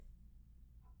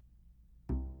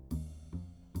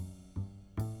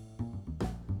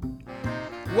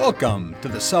Welcome to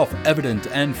the Self-Evident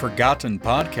and Forgotten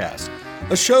podcast,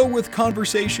 a show with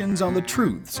conversations on the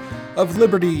truths of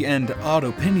liberty and odd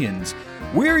opinions.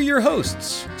 We're your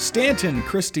hosts, Stanton,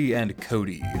 Christy, and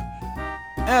Cody.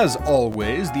 As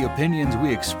always, the opinions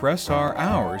we express are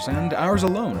ours and ours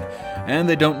alone, and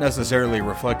they don't necessarily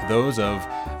reflect those of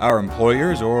our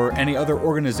employers or any other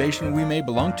organization we may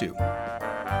belong to.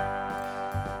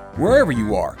 Wherever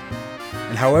you are,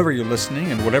 and however you're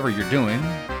listening and whatever you're doing,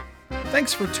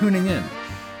 thanks for tuning in.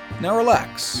 Now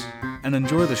relax and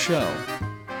enjoy the show.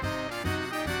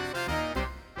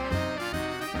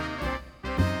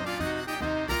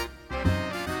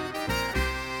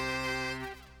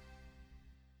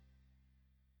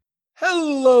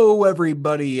 Hello,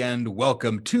 everybody, and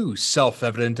welcome to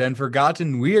Self-Evident and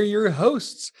Forgotten. We are your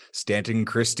hosts, Stanton,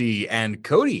 Christy, and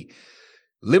Cody.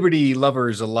 Liberty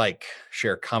lovers alike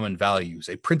share common values,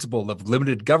 a principle of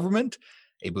limited government,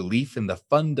 a belief in the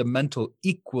fundamental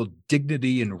equal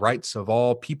dignity and rights of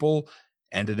all people,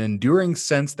 and an enduring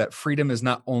sense that freedom is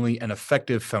not only an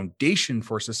effective foundation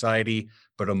for society,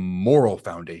 but a moral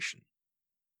foundation.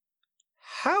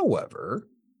 However,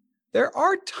 there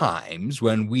are times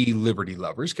when we liberty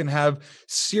lovers can have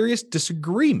serious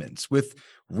disagreements with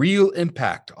real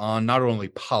impact on not only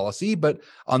policy, but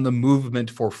on the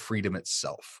movement for freedom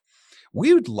itself.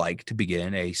 We would like to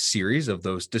begin a series of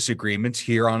those disagreements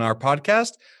here on our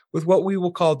podcast with what we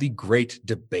will call the Great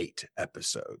Debate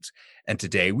episodes. And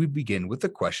today we begin with the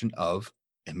question of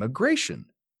immigration.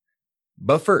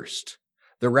 But first,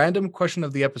 the random question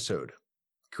of the episode.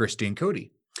 Christy and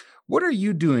Cody, what are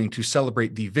you doing to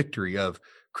celebrate the victory of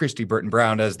Christy Burton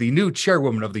Brown as the new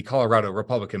chairwoman of the Colorado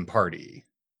Republican Party?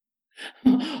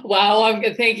 Wow,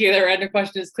 thank you. That random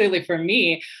question is clearly for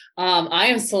me. I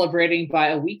am celebrating by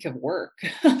a week of work.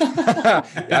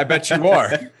 I bet you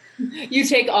are. You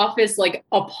take office like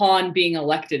upon being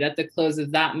elected at the close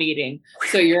of that meeting.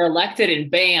 So you're elected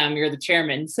and bam, you're the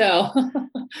chairman. So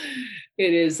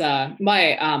it is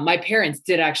my parents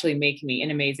did actually make me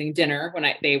an amazing dinner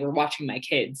when they were watching my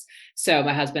kids. So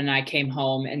my husband and I came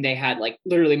home and they had like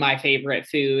literally my favorite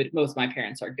food. Most of my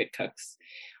parents are good cooks.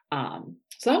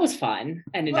 So that was fun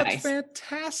and nice. That's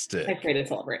fantastic. I'm ready to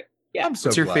celebrate. Yeah.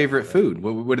 What's your favorite food?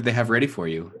 What did they have ready for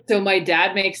you? So my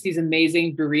dad makes these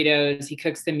amazing burritos. He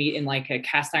cooks the meat in like a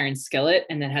cast iron skillet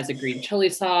and then has a green chili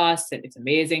sauce. And it's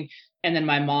amazing. And then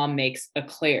my mom makes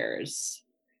eclairs,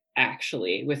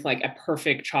 actually, with like a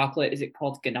perfect chocolate. Is it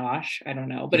called ganache? I don't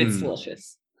know, but it's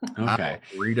delicious. Okay.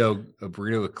 A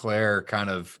burrito eclair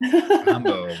kind of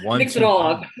combo. Mix it all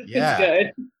up. Yeah.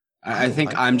 It's good. I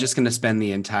think I'm just going to spend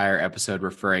the entire episode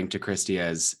referring to Christy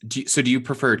as, do you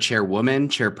prefer chairwoman,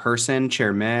 chairperson,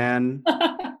 chairman?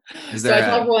 I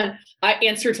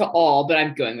answer to all, but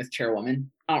I'm going with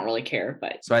chairwoman. I don't really care,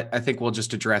 but. So I think we'll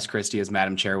just address Christy as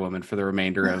Madam Chairwoman for the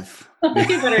remainder of.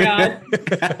 You better not.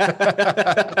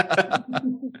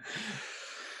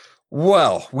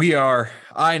 Well, we are,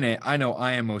 I know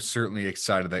I am most certainly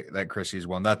excited that Christy's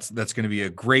won. That's going to be a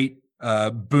great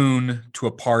boon to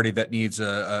a party that needs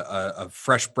a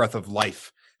fresh breath of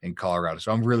life in Colorado.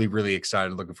 So I'm really, really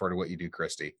excited. Looking forward to what you do,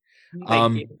 Christy.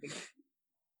 Thank you.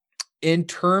 In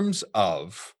terms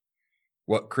of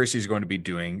what Christy's going to be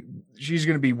doing, she's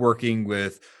going to be working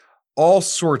with all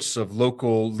sorts of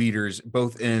local leaders,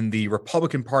 both in the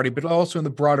Republican Party, but also in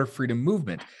the broader freedom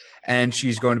movement. And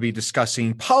she's going to be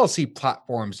discussing policy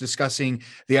platforms, discussing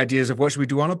the ideas of what should we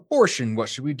do on abortion, what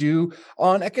should we do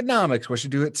on economics, what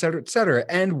should we do, et cetera, et cetera.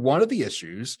 And one of the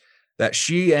issues that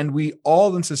she and we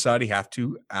all in society have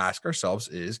to ask ourselves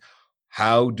is,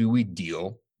 how do we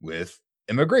deal with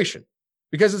immigration?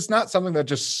 Because it's not something that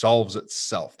just solves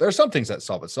itself. There are some things that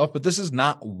solve itself, but this is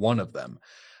not one of them.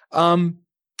 And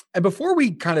before we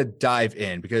kind of dive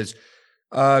in, because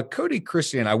Cody,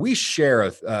 Christy, and I, we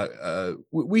share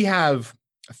we have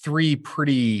three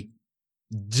pretty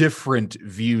different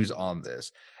views on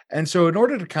this. And so in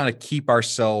order to kind of keep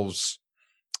ourselves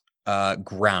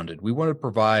grounded, we want to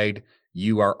provide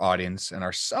you, our audience, and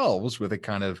ourselves with a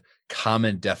kind of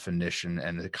common definition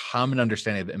and a common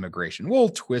understanding of immigration. We'll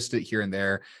twist it here and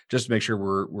there just to make sure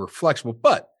we're flexible.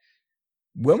 But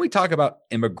when we talk about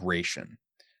immigration,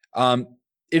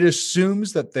 it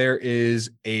assumes that there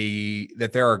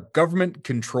are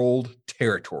government-controlled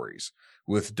territories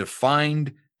with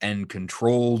defined and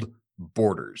controlled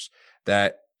borders,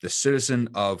 that the citizen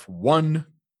of one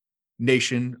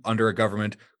nation under a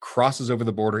government crosses over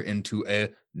the border into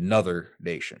another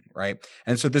nation, right?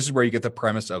 And so this is where you get the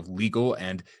premise of legal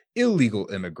and illegal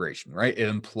immigration, right? It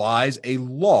implies a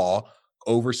law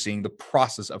overseeing the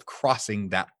process of crossing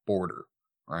that border,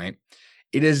 right?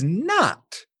 It is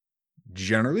not,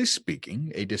 generally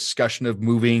speaking, a discussion of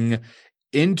moving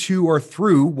into or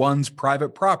through one's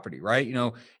private property, right?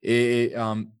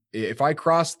 If I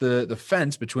cross the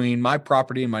fence between my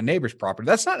property and my neighbor's property,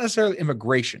 that's not necessarily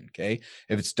immigration. Okay.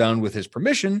 If it's done with his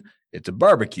permission, it's a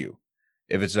barbecue.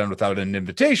 If it's done without an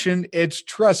invitation, it's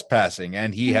trespassing,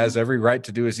 and he has every right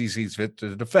to do as he sees fit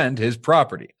to defend his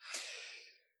property.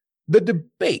 The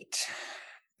debate,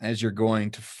 as you're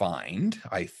going to find,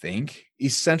 I think,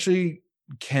 essentially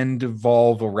can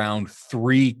devolve around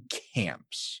three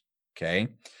camps. Okay.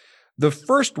 The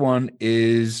first one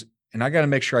is, and I got to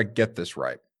make sure I get this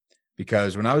right,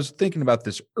 because when I was thinking about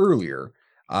this earlier,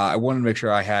 I wanted to make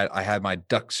sure I had my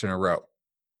ducks in a row.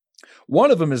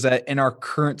 One of them is that in our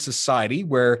current society,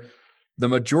 where the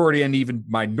majority and even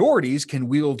minorities can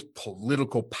wield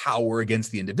political power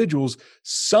against the individuals,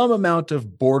 some amount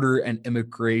of border and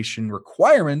immigration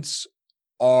requirements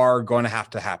are going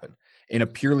to happen. In a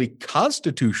purely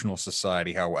constitutional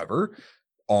society, however,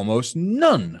 almost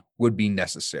none would be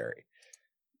necessary.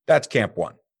 That's camp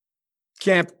one.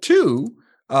 Camp two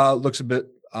looks a bit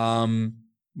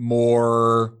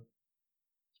more,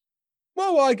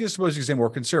 well, I guess suppose you could say more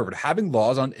conservative. Having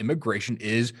laws on immigration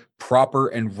is proper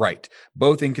and right,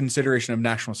 both in consideration of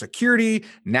national security,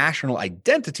 national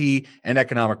identity, and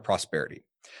economic prosperity.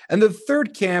 And the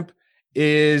third camp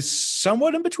is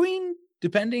somewhat in between,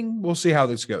 depending. We'll see how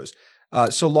this goes.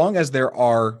 So long as there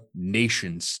are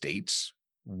nation states,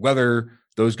 whether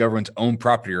those governments own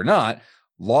property or not,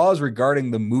 laws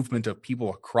regarding the movement of people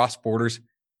across borders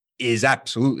is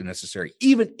absolutely necessary,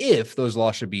 even if those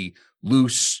laws should be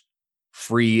loose,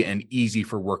 free, and easy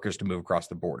for workers to move across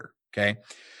the border. Okay.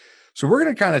 So we're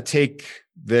going to kind of take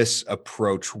this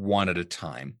approach one at a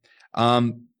time.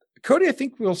 Cody, I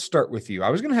think we'll start with you. I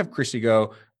was going to have Christy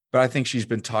go, but I think she's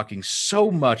been talking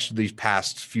so much these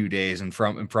past few days and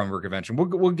from her convention.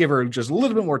 We'll give her just a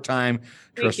little bit more time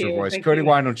to trust her voice. Cody,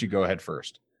 why don't you go ahead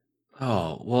first?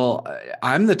 Oh, well,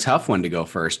 I'm the tough one to go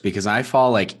first because I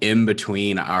fall like in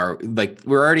between we're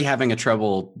already having a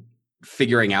trouble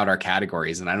figuring out our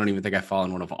categories. And I don't even think I fall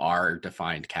in one of our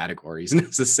defined categories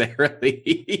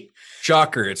necessarily.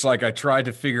 Shocker. It's like I tried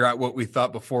to figure out what we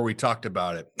thought before we talked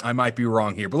about it. I might be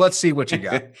wrong here, but let's see what you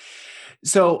got.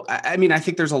 So, I mean, I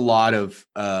think there's a lot of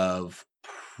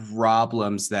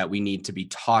problems that we need to be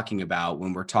talking about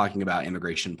when we're talking about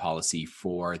immigration policy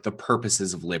for the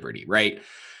purposes of liberty, right?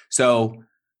 So,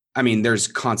 I mean, there's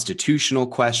constitutional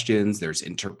questions, there's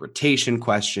interpretation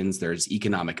questions, there's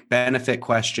economic benefit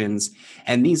questions,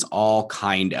 and these all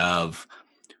kind of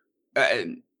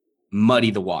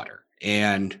muddy the water.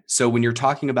 And so when you're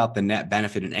talking about the net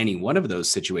benefit in any one of those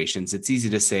situations, it's easy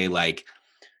to say like,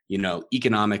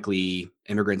 economically,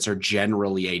 immigrants are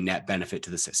generally a net benefit to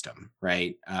the system,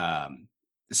 right?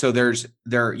 So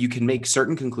you can make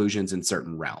certain conclusions in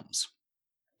certain realms.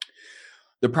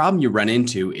 The problem you run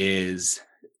into is,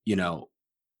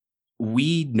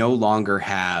 we no longer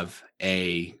have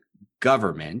a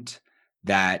government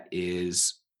that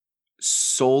is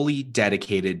solely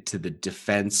dedicated to the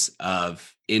defense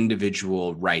of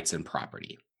individual rights and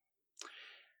property.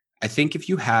 I think if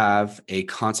you have a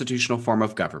constitutional form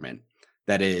of government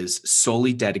that is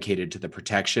solely dedicated to the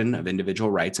protection of individual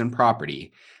rights and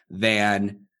property,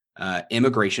 then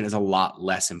immigration is a lot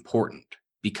less important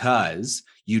because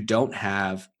you don't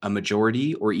have a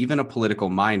majority or even a political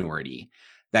minority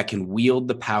that can wield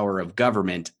the power of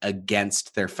government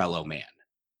against their fellow man.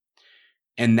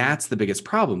 And that's the biggest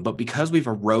problem. But because we've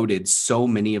eroded so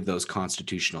many of those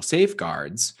constitutional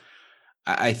safeguards,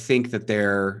 I think that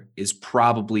there is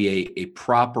probably a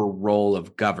proper role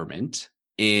of government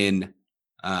in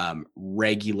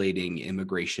regulating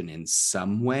immigration in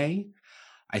some way.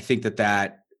 I think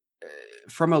that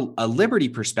from a liberty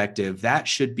perspective, that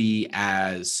should be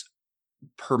as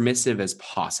permissive as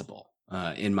possible,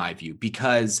 in my view,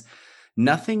 because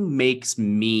nothing makes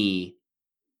me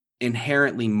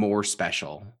inherently more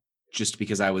special just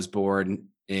because I was born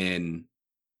in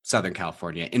Southern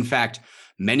California. In fact,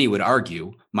 many would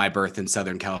argue my birth in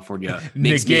Southern California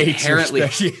makes me inherently.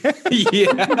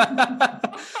 Yeah.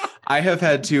 I have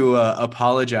had to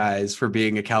apologize for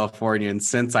being a Californian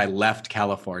since I left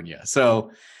California.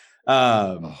 So,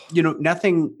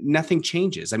 nothing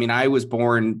changes. I mean, I was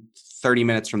born 30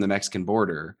 minutes from the Mexican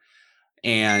border,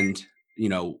 and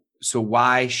so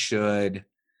why should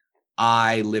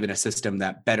I live in a system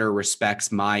that better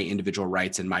respects my individual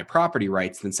rights and my property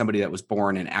rights than somebody that was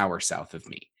born an hour south of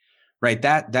me, right?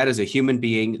 That is a human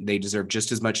being. They deserve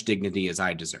just as much dignity as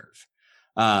I deserve.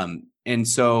 And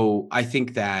so I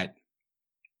think that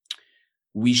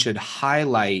we should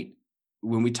highlight,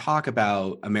 when we talk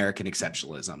about American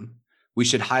exceptionalism, we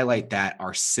should highlight that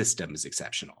our system is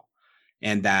exceptional.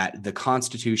 and that the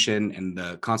Constitution and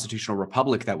the constitutional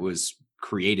republic that was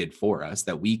created for us,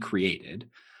 that we created,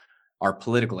 our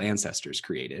political ancestors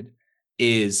created,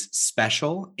 is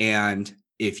special. And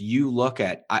if you look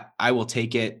at, I will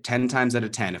take it 10 times out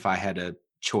of 10 if I had a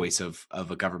choice of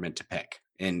a government to pick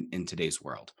in today's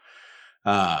world.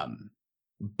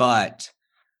 But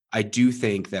I do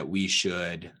think that we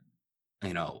should,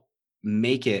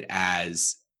 make it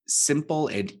as simple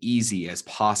and easy as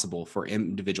possible for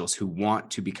individuals who want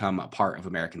to become a part of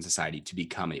American society to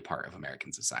become a part of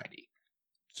American society.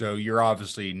 So you're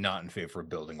obviously not in favor of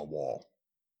building a wall.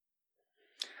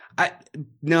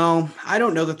 No, I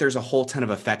don't know that there's a whole ton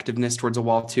of effectiveness towards a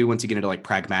wall too, once you get into like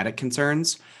pragmatic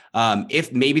concerns.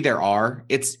 If maybe there are,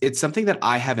 it's something that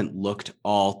I haven't looked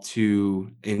all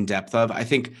too in depth of. I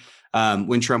think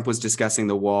when Trump was discussing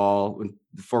the wall, when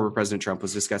the former President Trump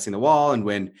was discussing the wall, and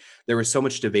when there was so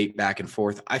much debate back and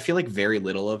forth, I feel like very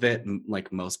little of it,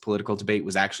 like most political debate,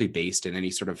 was actually based in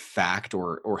any sort of fact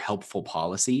or helpful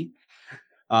policy.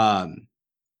 I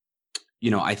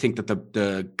think that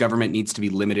the government needs to be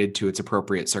limited to its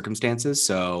appropriate circumstances.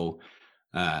 So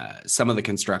some of the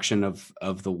construction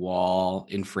of the wall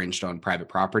infringed on private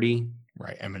property.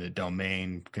 Right. Eminent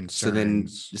domain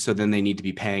concerns. So then they need to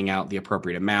be paying out the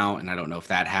appropriate amount. And I don't know if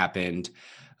that happened.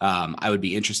 I would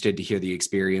be interested to hear the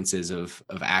experiences of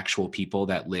actual people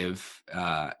that live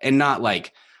and not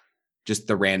like just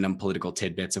the random political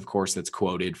tidbits, of course, that's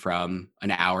quoted from an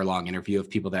hour-long interview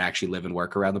of people that actually live and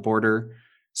work around the border.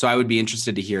 So I would be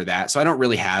interested to hear that. So I don't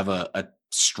really have a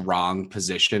strong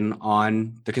position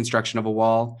on the construction of a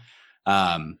wall.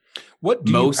 What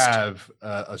do you have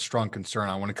a strong concern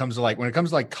on when it comes to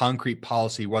like concrete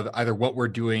policy, whether either what we're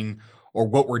doing or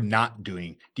what we're not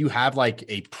doing? Do you have like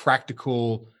a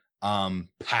practical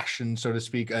passion, so to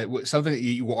speak, something that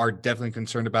you are definitely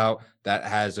concerned about that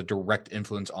has a direct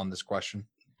influence on this question?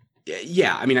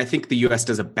 Yeah. I mean, I think the U.S.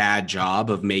 does a bad job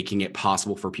of making it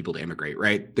possible for people to immigrate,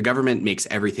 right? The government makes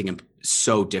everything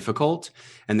so difficult,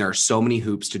 and there are so many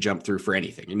hoops to jump through for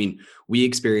anything. I mean, we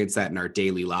experience that in our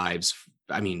daily lives.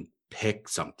 I mean, pick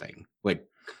something like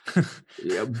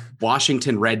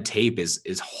Washington red tape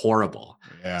is horrible.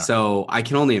 Yeah. So I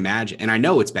can only imagine, and I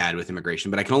know it's bad with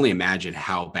immigration, but I can only imagine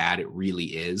how bad it really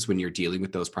is when you're dealing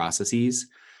with those processes.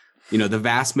 The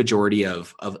vast majority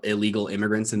of illegal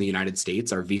immigrants in the United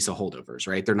States are visa holdovers,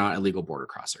 right? They're not illegal border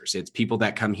crossers. It's people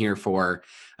that come here for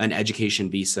an education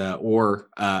visa or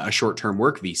a short-term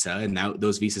work visa, and now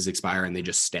those visas expire and they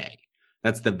just stay.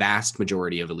 That's the vast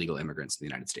majority of illegal immigrants in the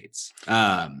United States.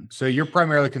 So you're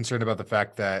primarily concerned about the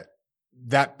fact that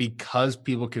because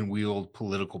people can wield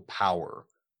political power,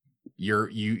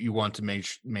 you want to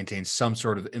maintain some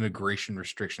sort of immigration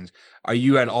restrictions. Are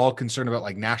you at all concerned about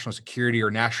like national security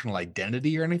or national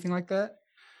identity or anything like that?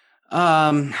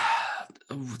 Man,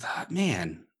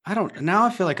 now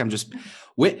I feel like I'm just,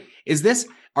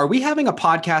 are we having a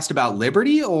podcast about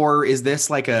liberty, or is this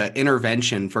like a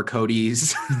intervention for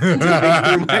Cody's? Dude, you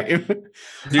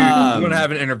want to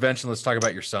have an intervention? Let's talk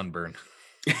about your sunburn.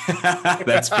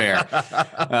 That's fair.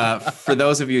 For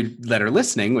those of you that are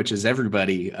listening, which is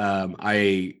everybody,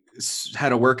 I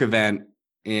had a work event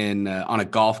on a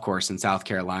golf course in South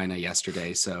Carolina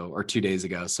yesterday, or 2 days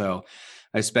ago. So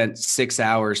I spent 6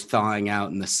 hours thawing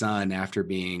out in the sun after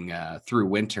being through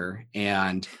winter,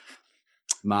 and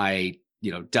my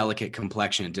delicate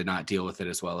complexion did not deal with it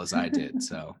as well as I did.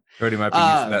 So Cody might be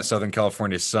used to that Southern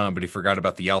California sun, but he forgot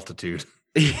about the altitude.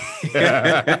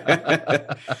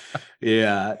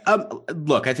 Yeah.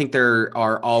 Look, I think there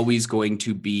are always going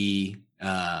to be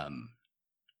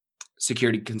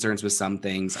security concerns with some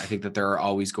things. I think that there are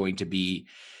always going to be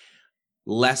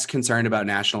less concerned about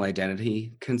national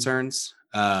identity concerns.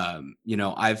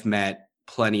 I've met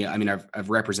plenty. I've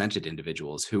represented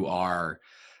individuals who are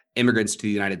immigrants to the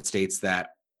United States that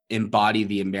embody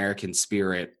the American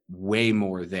spirit way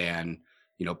more than,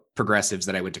 progressives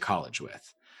that I went to college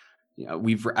with.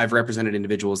 I've represented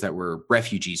individuals that were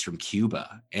refugees from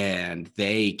Cuba, and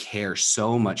they care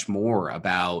so much more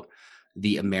about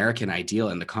the American ideal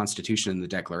and the Constitution and the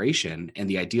Declaration and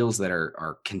the ideals that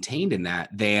are contained in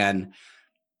that than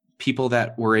people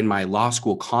that were in my law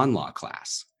school con law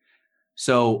class.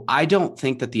 So I don't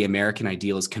think that the American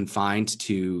ideal is confined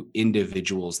to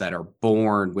individuals that are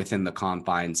born within the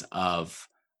confines of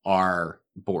our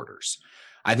borders.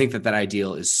 I think that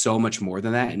ideal is so much more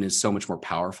than that, and is so much more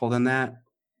powerful than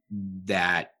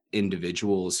that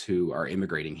individuals who are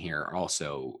immigrating here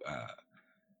also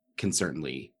can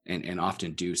certainly and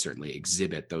often do certainly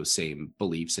exhibit those same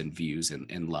beliefs and views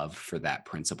and love for that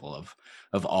principle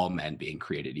of all men being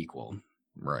created equal.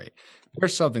 Right.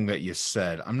 There's something that you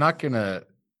said. I'm not going to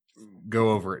go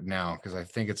over it now because I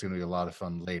think it's going to be a lot of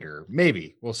fun later.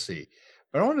 Maybe we'll see.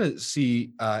 But I want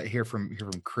to hear from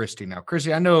Christy now.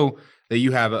 Christy, I know that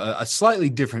you have a slightly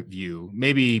different view,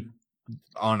 maybe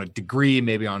on a degree,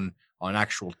 maybe on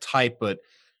actual type. But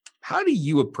how do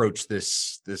you approach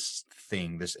this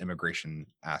immigration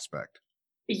aspect?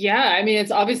 Yeah, I mean,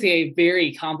 it's obviously a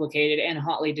very complicated and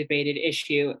hotly debated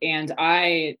issue, and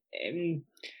I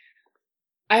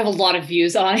have a lot of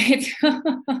views on it.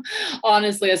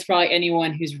 Honestly, as probably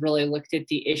anyone who's really looked at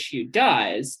the issue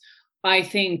does. I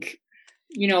think,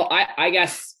 I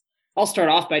guess I'll start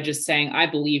off by just saying I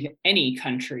believe any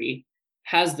country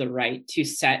has the right to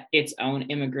set its own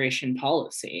immigration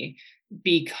policy,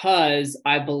 because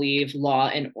I believe law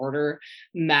and order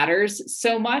matters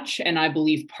so much. And I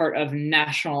believe part of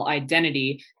national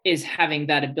identity is having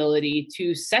that ability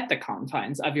to set the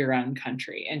confines of your own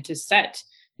country and to set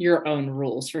your own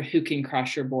rules for who can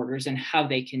cross your borders and how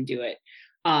they can do it.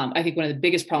 I think one of the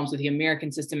biggest problems with the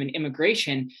American system and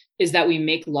immigration is that we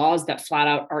make laws that flat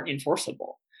out aren't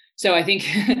enforceable. So I think,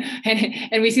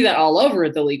 and we see that all over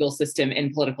the legal system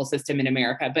and political system in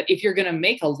America. But if you're going to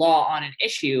make a law on an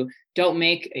issue, don't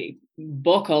make a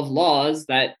book of laws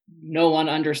that no one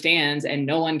understands and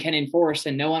no one can enforce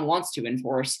and no one wants to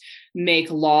enforce. Make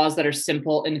laws that are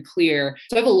simple and clear.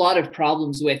 So I have a lot of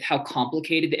problems with how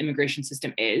complicated the immigration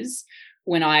system is.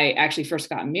 When I actually first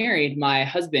got married, my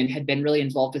husband had been really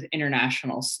involved with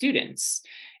international students.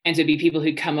 And to be people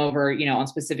who'd come over, on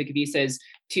specific visas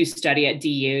to study at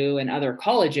DU and other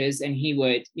colleges, and he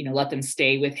would, let them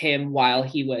stay with him while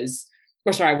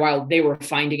while they were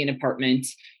finding an apartment.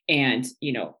 And,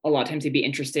 a lot of times he'd be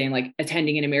interested in like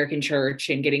attending an American church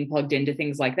and getting plugged into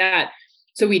things like that.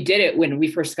 So we did it when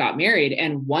we first got married.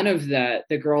 And one of the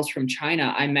girls from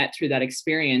China I met through that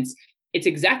experience, it's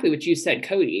exactly what you said,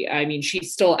 Cody. I mean, she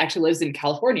still actually lives in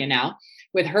California now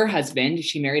with her husband.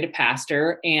 She married a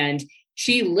pastor, and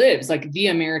she lives like the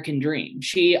American dream.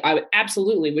 I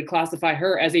absolutely would classify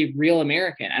her as a real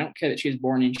American. I don't care that she was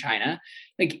born in China.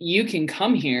 Like, you can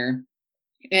come here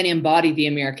and embody the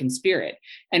American spirit.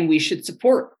 And we should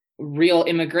support real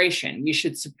immigration. We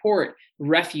should support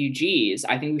refugees.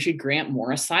 I think we should grant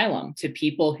more asylum to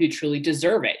people who truly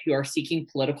deserve it, who are seeking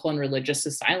political and religious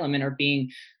asylum and are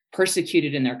being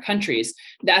persecuted in their countries.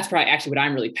 That's probably actually what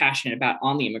I'm really passionate about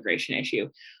on the immigration issue.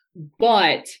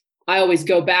 But I always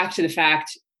go back to the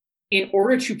fact, in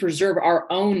order to preserve our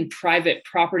own private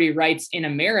property rights in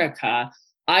America,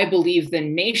 I believe the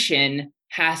nation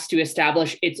has to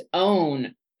establish its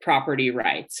own property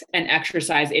rights and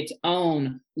exercise its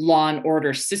own law and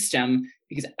order system,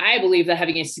 because I believe that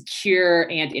having a secure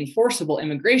and enforceable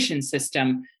immigration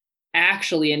system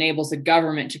actually enables the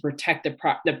government to protect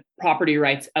the property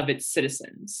rights of its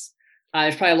citizens.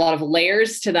 There's probably a lot of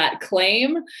layers to that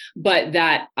claim, but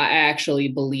that I actually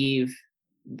believe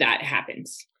that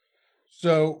happens.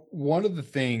 So one of the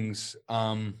things,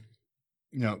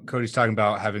 Cody's talking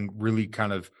about having really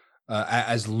kind of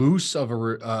as loose of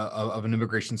an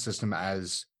immigration system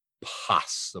as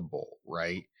possible,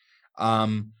 right?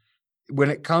 When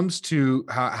it comes to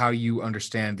how you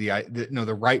understand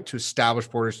the right to establish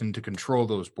borders and to control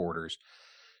those borders,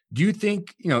 do you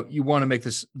think, you want to make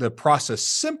the process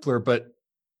simpler, but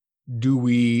do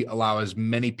we allow as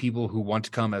many people who want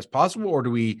to come as possible, or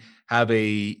do we have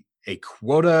a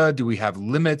quota? Do we have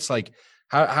limits? Like,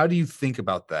 how do you think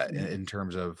about that in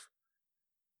terms of?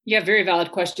 Yeah, very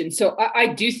valid question. So I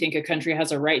do think a country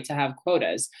has a right to have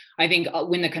quotas. I think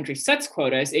when the country sets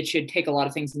quotas, it should take a lot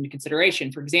of things into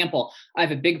consideration. For example, I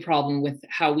have a big problem with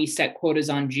how we set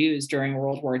quotas on Jews during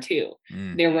World War II.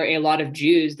 There were a lot of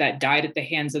Jews that died at the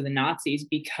hands of the Nazis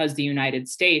because the United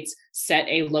States set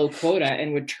a low quota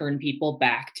and would turn people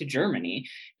back to Germany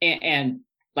and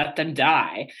let them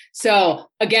die. So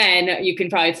again, you can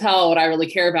probably tell what I really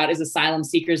care about is asylum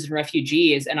seekers and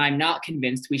refugees. And I'm not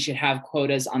convinced we should have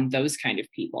quotas on those kind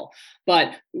of people.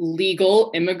 But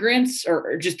legal immigrants,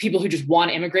 or just people who just want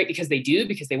to immigrate because they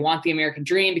want the American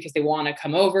dream, because they want to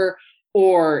come over,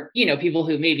 or, people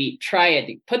who maybe try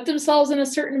and put themselves in a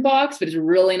certain box, but it's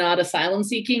really not asylum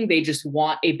seeking. They just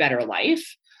want a better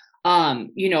life. I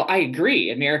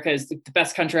agree. America is the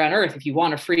best country on earth. If you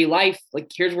want a free life,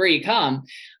 like, here's where you come,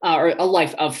 or a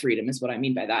life of freedom is what I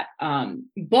mean by that.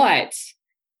 But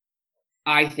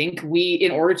I think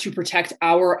in order to protect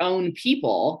our own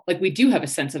people, like, we do have a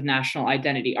sense of national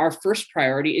identity. Our first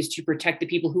priority is to protect the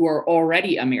people who are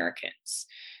already Americans,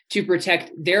 to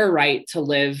protect their right to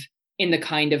live in the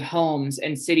kind of homes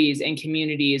and cities and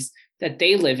communities that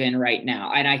they live in right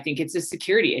now. And I think it's a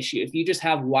security issue. If you just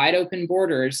have wide open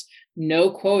borders no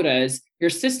quotas, your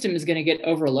system is going to get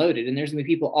overloaded, and there's going to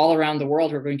be people all around the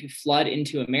world who are going to flood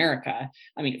into America.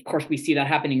 I mean, of course, we see that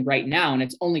happening right now, and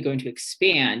it's only going to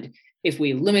expand if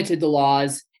we limited the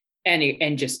laws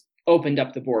and just opened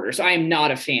up the border. So I am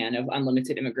not a fan of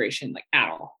unlimited immigration, like, at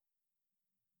all.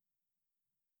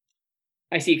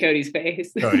 I see Cody's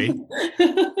face. Cody,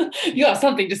 you have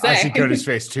something to say. I see Cody's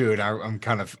face too, and I'm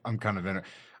kind of in it.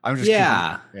 I'm just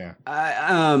yeah.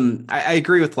 I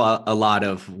agree with a lot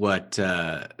of what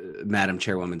Madam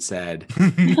Chairwoman said.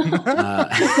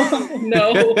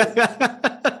 No.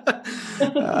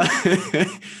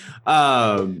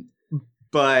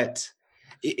 But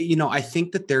I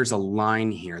think that there's a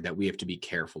line here that we have to be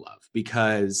careful of,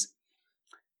 because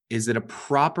is it a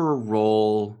proper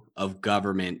role of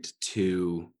government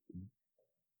to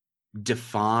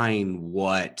define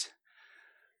what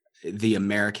the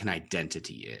American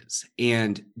identity is?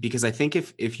 And because I think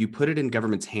if you put it in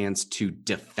government's hands to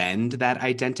defend that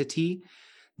identity,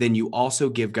 then you also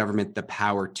give government the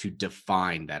power to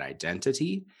define that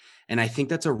identity. And I think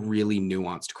that's a really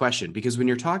nuanced question, because when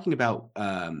you're talking about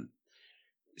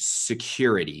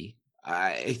security,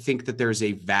 I think that there's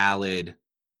a valid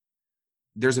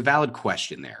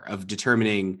question there of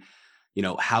determining,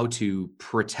 how to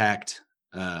protect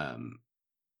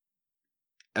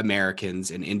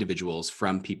Americans and individuals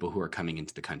from people who are coming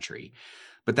into the country.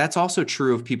 But that's also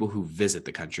true of people who visit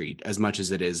the country as much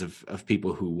as it is of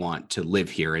people who want to live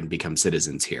here and become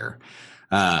citizens here.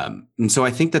 And so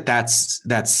I think that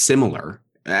that's similar.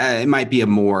 It might be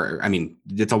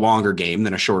it's a longer game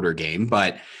than a shorter game,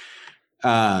 but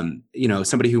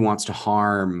somebody who wants to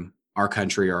harm our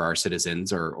country or our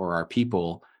citizens or our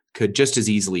people could just as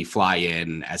easily fly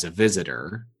in as a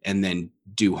visitor and then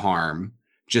do harm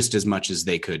just as much as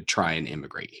they could try and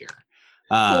immigrate here.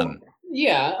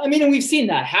 Yeah, I mean, and we've seen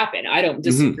that happen. I don't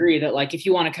disagree that, like, if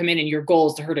you want to come in and your goal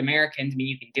is to hurt Americans, I mean,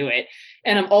 you can do it.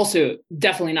 And I'm also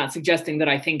definitely not suggesting that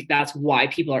I think that's why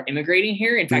people are immigrating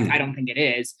here. In fact, I don't think it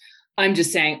is. I'm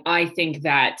just saying I think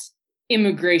that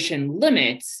immigration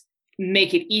limits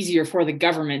make it easier for the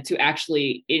government to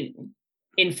actually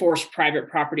enforce private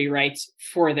property rights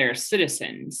for their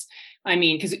citizens. I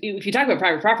mean, because if you talk about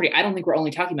private property, I don't think we're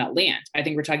only talking about land. I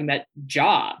think we're talking about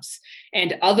jobs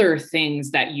and other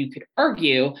things that you could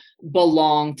argue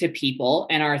belong to people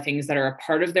and are things that are a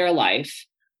part of their life.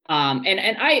 And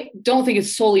I don't think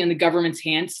it's solely in the government's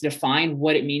hands to define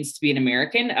what it means to be an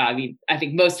American. I mean, I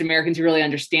think most Americans who really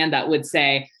understand that would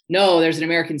say, no, there's an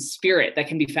American spirit that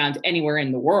can be found anywhere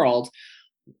in the world.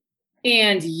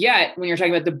 And yet, when you're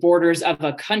talking about the borders of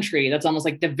a country, that's almost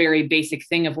like the very basic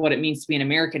thing of what it means to be an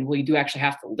American. Well, you do actually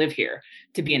have to live here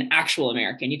to be an actual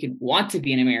American. You can want to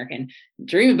be an American,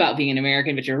 dream about being an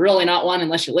American, but you're really not one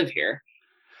unless you live here.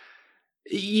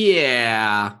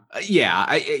 Yeah.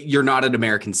 You're not an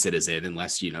American citizen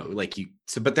unless,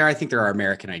 but I think there are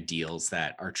American ideals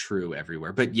that are true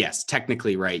everywhere. But yes,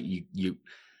 technically, right. You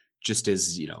just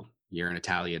as, you're an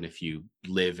Italian if you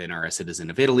live and are a citizen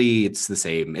of Italy. It's the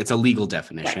same. It's a legal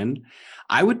definition.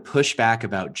 I would push back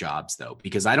about jobs, though,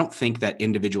 because I don't think that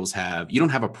you don't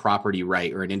have a property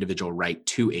right or an individual right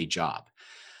to a job.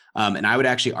 And I would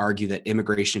actually argue that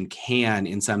immigration can,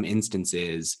 in some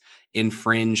instances,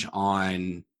 infringe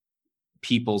on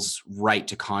people's right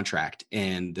to contract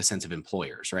in the sense of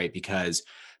employers, right? Because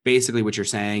basically what you're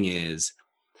saying is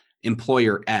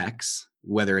employer X,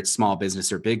 whether it's small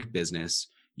business or big business,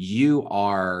 you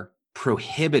are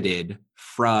prohibited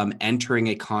from entering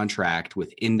a contract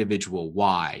with individual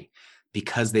Y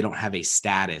because they don't have a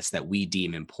status that we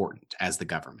deem important as the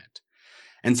government.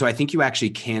 And so I think you actually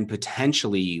can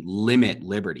potentially limit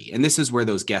liberty. And this is where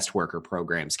those guest worker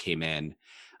programs came in.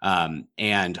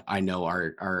 And I know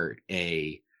are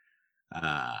a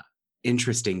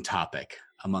interesting topic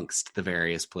amongst the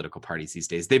various political parties these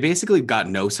days. They basically got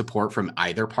no support from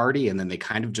either party, and then they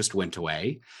kind of just went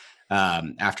away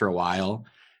after a while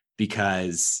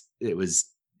because it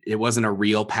wasn't a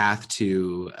real path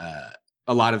to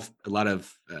a lot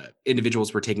of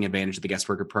individuals were taking advantage of the guest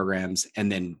worker programs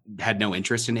and then had no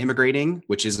interest in immigrating,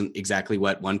 which isn't exactly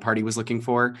what one party was looking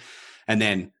for. And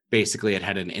then basically it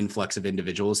had an influx of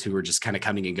individuals who were just kind of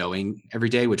coming and going every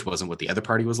day, which wasn't what the other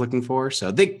party was looking for.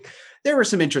 So there were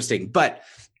some interesting, but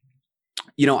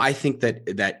I think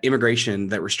that immigration,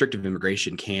 that restrictive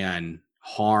immigration can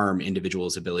harm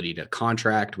individuals' ability to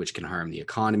contract, which can harm the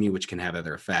economy, which can have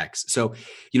other effects. So,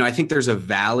 I think there's a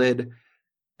valid,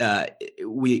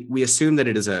 we assume that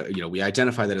it is we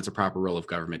identify that it's a proper role of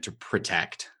government to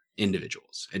protect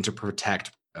individuals and to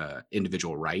protect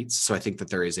individual rights. So I think that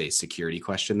there is a security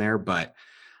question there, but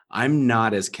I'm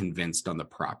not as convinced on the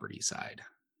property side.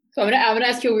 So I'm gonna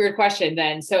ask you a weird question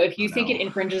then. So if you think no. it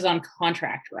infringes on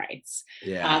contract rights,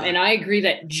 Yeah. and I agree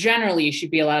that generally you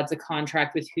should be allowed to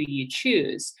contract with who you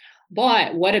choose.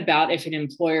 But what about if an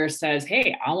employer says,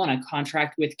 "Hey, I want to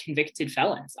contract with convicted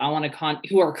felons. I want to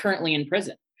who are currently in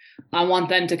prison. I want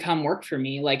them to come work for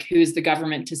me." Like, who's the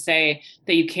government to say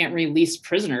that you can't release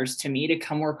prisoners to me to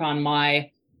come work on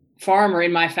my farm or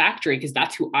in my factory because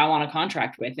that's who I want to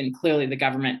contract with? And clearly, the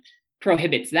government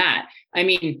prohibits that. I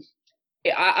mean,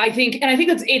 I think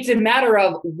it's a matter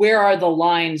of where are the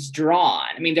lines drawn.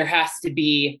 I mean, there has to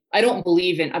be. I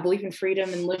believe in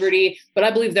freedom and liberty, but I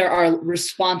believe there are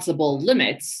responsible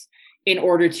limits in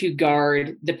order to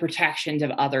guard the protections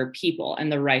of other people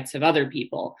and the rights of other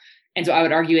people. And so I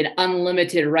would argue an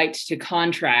unlimited right to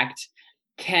contract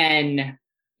can,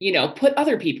 put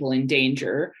other people in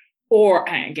danger. Or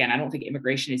again, I don't think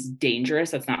immigration is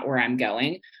dangerous. That's not where I'm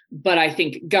going. But I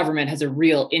think government has a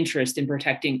real interest in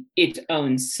protecting its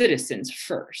own citizens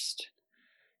first.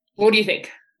 What do you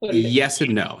think? Yes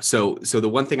and no. So the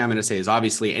one thing I'm going to say is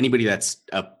obviously anybody that's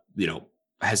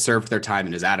has served their time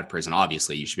and is out of prison,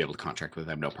 obviously you should be able to contract with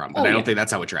them, no problem. But I don't think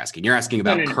that's not what you're asking. You're asking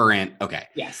about current. Okay.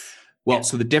 Yes. Well,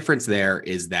 yes. So the difference there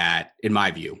is that, in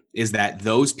my view, is that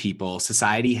those people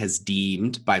society has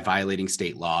deemed by violating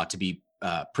state law to be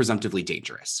presumptively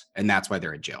dangerous. And that's why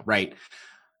they're in jail, right?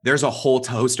 There's a whole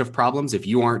host of problems. If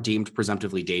you aren't deemed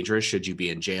presumptively dangerous, should you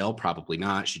be in jail? Probably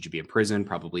not. Should you be in prison?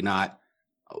 Probably not.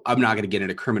 I'm not going to get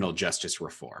into criminal justice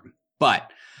reform.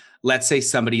 But let's say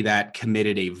somebody that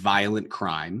committed a violent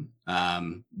crime,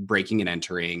 breaking and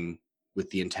entering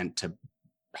with the intent to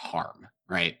harm,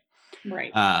 right?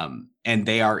 Right. And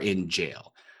they are in jail.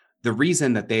 The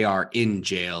reason that they are in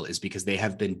jail is because they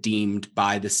have been deemed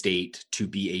by the state to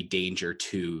be a danger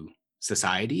to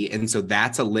society. And so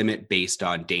that's a limit based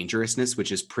on dangerousness,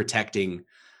 which is protecting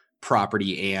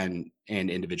property and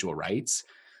individual rights.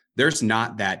 There's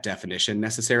not that definition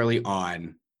necessarily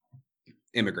on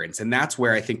immigrants. And that's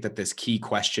where I think that this key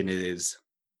question is,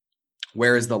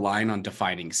 where is the line on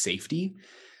defining safety?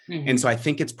 Mm-hmm. And so I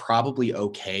think it's probably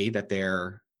okay that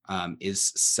there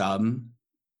is some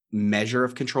measure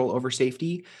of control over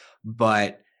safety,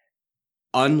 but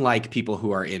unlike people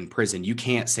who are in prison, you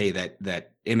can't say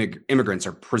that immigrants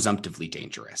are presumptively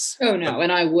dangerous. Oh no,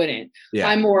 and I wouldn't. Yeah.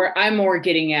 I'm more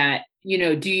getting at,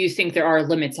 do you think there are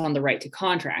limits on the right to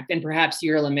contract? And perhaps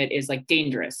your limit is like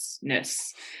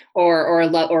dangerousness or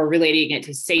relating it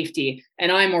to safety.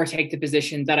 And I more take the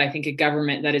position that I think a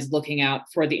government that is looking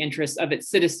out for the interests of its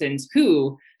citizens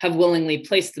who have willingly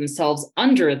placed themselves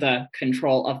under the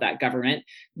control of that government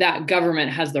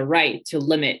has the right to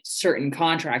limit certain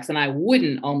contracts. And I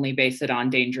wouldn't only base it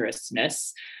on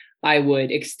dangerousness. I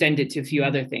would extend it to a few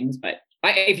other things. But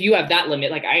if you have that limit,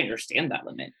 like, I understand that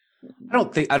limit.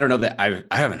 I don't know that I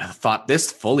haven't thought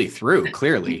this fully through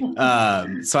clearly.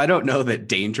 So I don't know that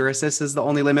dangerousness is the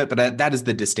only limit, but that is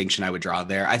the distinction I would draw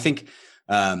there. I think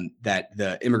that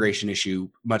the immigration issue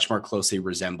much more closely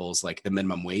resembles like the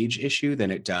minimum wage issue than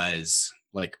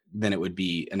it would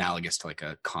be analogous to like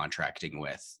a contracting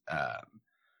with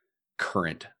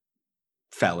current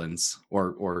felons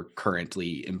or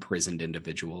currently imprisoned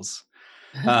individuals.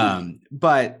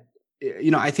 But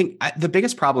I think the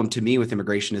biggest problem to me with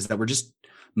immigration is that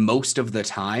most of the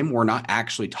time, we're not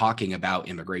actually talking about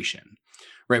immigration,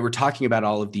 right? We're talking about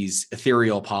all of these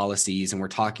ethereal policies and we're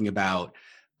talking about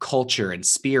culture and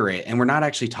spirit, and we're not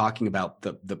actually talking about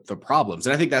the problems.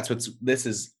 And I think this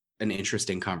is an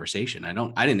interesting conversation.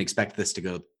 I didn't expect this to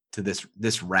go to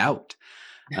this route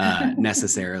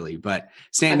necessarily, but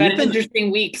Stan, I've had an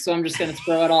interesting week, so I'm just going to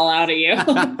throw it all out at you.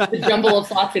 The jumble of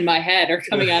thoughts in my head are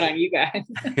coming out on you guys.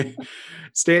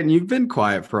 Stanton, you've been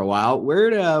quiet for a while.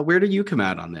 Where do you come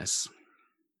out on this?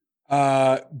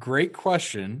 Great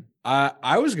question.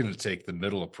 I was going to take the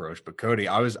middle approach, but Cody,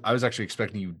 I was actually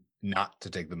expecting you not to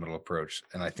take the middle approach,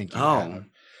 and I think you have.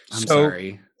 I'm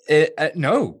sorry.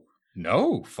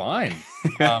 No, fine.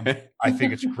 I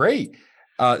think it's great.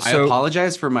 I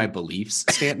apologize for my beliefs,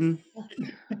 Stanton,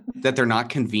 that they're not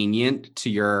convenient to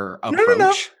your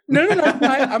approach. No.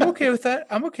 I'm okay with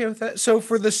that. So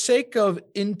for the sake of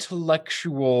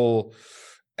intellectual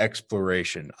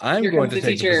exploration, I'm going to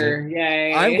take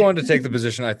the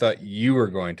position I thought you were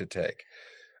going to take.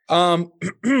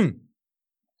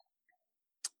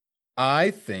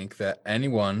 I think that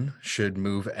anyone should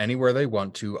move anywhere they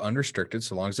want to unrestricted,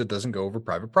 so long as it doesn't go over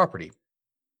private property.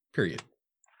 Period.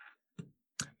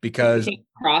 Because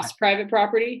cross private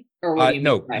property, or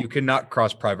you cannot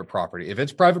cross private property. If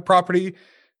it's private property,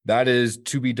 that is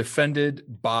to be defended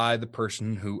by the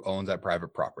person who owns that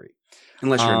private property,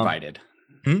 unless you're invited.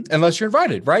 Unless you're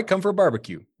invited, right? Come for a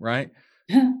barbecue, right?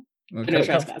 No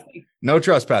trespassing. No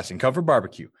trespassing. Come for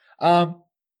barbecue.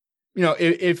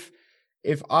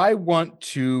 If I want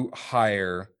to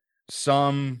hire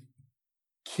some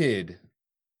kid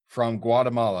from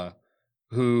Guatemala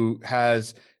who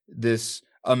has this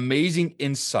amazing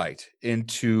insight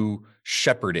into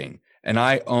shepherding, and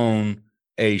I own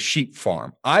a sheep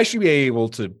farm, I should be able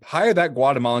to hire that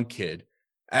Guatemalan kid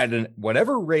at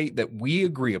whatever rate that we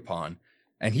agree upon,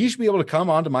 and he should be able to come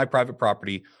onto my private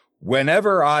property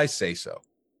whenever I say so.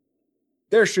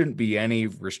 There shouldn't be any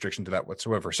restriction to that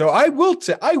whatsoever. So I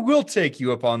will take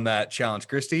you up on that challenge,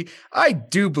 Christy. I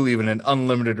do believe in an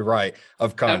unlimited right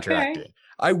of contracting. Okay.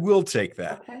 I will take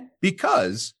that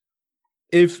because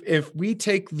if we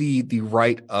take the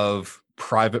right of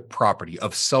private property,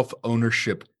 of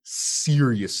self-ownership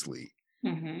seriously,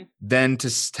 then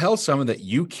to tell someone that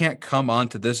you can't come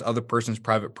onto this other person's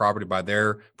private property by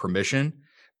their permission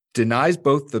denies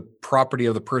both the property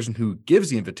of the person who gives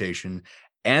the invitation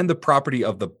and the property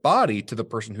of the body to the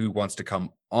person who wants to come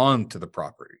onto the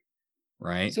property,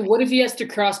 right? So what if he has to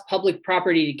cross public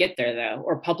property to get there, though,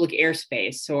 or public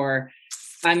airspace? Or,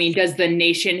 I mean, does the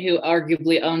nation who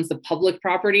arguably owns the public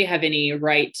property have any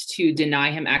right to deny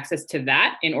him access to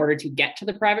that in order to get to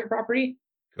the private property?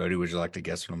 Cody, would you like to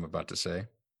guess what I'm about to say?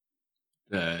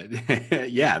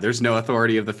 Yeah, there's no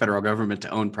authority of the federal government to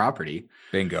own property.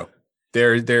 Bingo.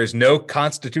 There's no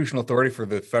constitutional authority for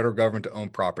the federal government to own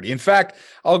property. In fact,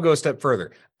 I'll go a step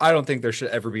further. I don't think there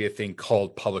should ever be a thing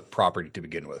called public property to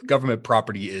begin with. Government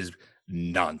property is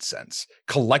nonsense.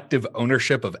 Collective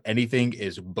ownership of anything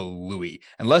is balooey.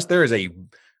 Unless there is a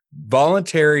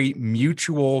voluntary,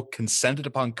 mutual, consented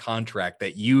upon contract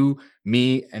that you,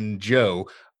 me, and Joe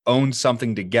own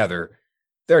something together,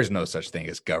 there's no such thing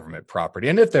as government property.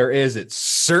 And if there is, it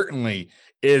certainly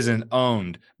isn't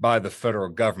owned by the federal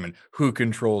government who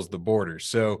controls the borders.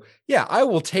 So yeah, I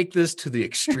will take this to the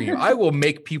extreme. I will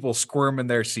make people squirm in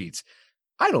their seats.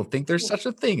 I don't think there's such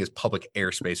a thing as public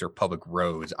airspace or public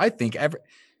roads. I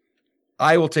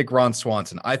will take Ron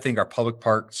Swanson. I think our public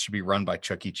parks should be run by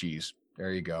Chuck E. Cheese.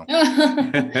 There you go.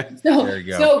 There you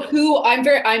go. So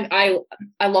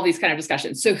I love these kind of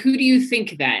discussions. So who do you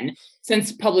think then,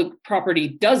 since public property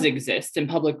does exist and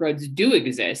public roads do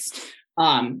exist,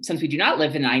 since we do not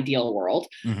live in an ideal world,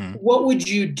 what would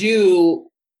you do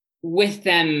with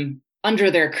them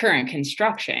under their current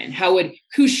construction?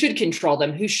 Who should control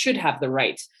them? Who should have the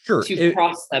right to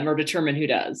cross them or determine who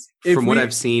does? From what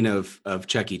I've seen of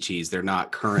Chuck E. Cheese, they're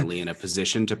not currently in a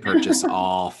position to purchase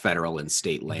all federal and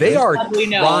state land. They are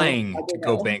trying to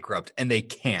go bankrupt and they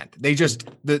can't. They just,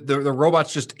 the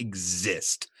robots just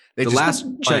exist. The last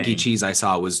Chuck E. Cheese I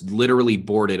saw was literally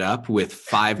boarded up with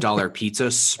 $5 pizza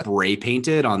spray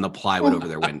painted on the plywood over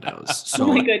their windows.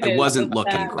 So it wasn't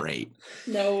looking great.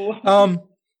 No.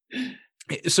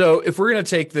 So if we're going to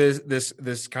take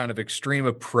this kind of extreme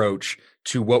approach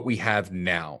to what we have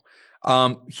now,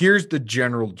 here's the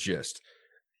general gist.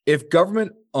 If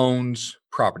government owns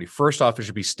property, first off, it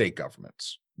should be state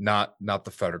governments, not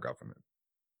the federal government.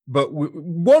 But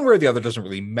one way or the other doesn't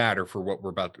really matter for what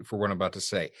I'm about to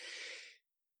say.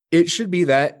 It should be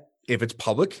that if it's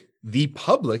public, the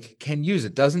public can use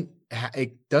it.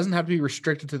 It doesn't have to be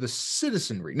restricted to the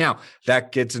citizenry. Now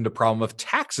that gets into problem of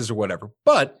taxes or whatever.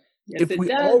 But yes,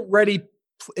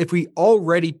 if we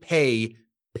already pay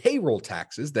payroll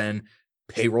taxes, then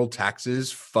payroll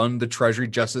taxes fund the treasury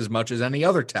just as much as any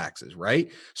other taxes,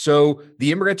 right? So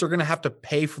the immigrants are going to have to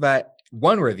pay for that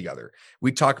one way or the other.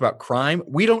 We talk about crime.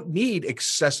 We don't need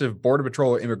excessive border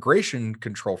patrol or immigration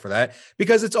control for that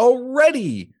because it's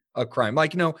already a crime.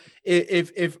 Like,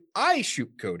 if I shoot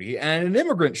Cody and an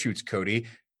immigrant shoots Cody,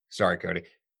 sorry, Cody,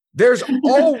 there's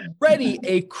already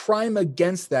a crime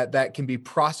against that can be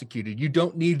prosecuted. You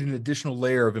don't need an additional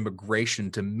layer of immigration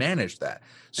to manage that.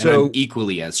 So I'm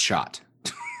equally as shot.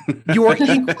 You are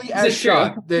equally as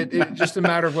shot. That it's just a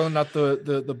matter of whether or not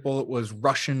the bullet was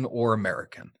Russian or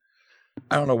American.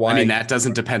 I don't know why. I mean, that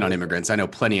doesn't depend on immigrants. I know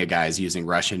plenty of guys using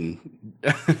Russian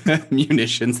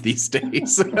munitions these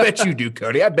days. I bet you do,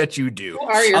 Cody. I bet you do.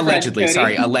 Allegedly,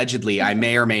 sorry. Allegedly, I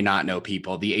may or may not know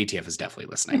people. The ATF is definitely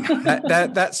listening.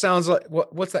 That sounds like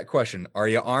what's that question? Are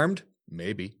you armed?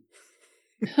 Maybe.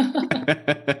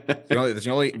 That's the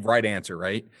only right answer,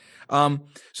 right?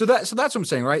 So that's what I'm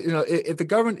saying, right? If the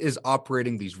government is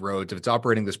operating these roads, if it's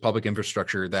operating this public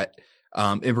infrastructure that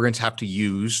immigrants have to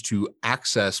use to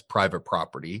access private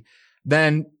property,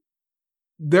 then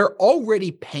they're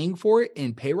already paying for it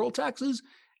in payroll taxes.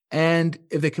 And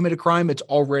if they commit a crime, it's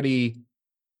already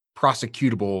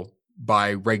prosecutable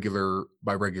by regular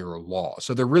law.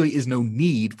 So there really is no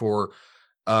need for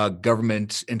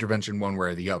government intervention one way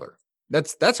or the other.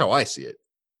 That's how I see it.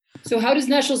 So how does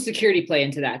national security play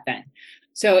into that then?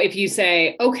 So if you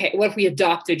say, okay, what if we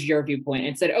adopted your viewpoint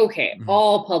and said, okay,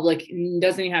 all public,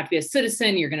 doesn't even have to be a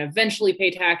citizen, you're going to eventually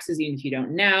pay taxes, even if you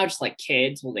don't now, just like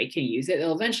kids, well, they can use it,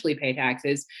 they'll eventually pay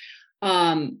taxes.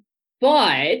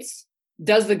 But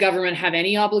does the government have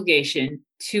any obligation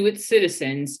to its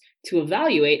citizens to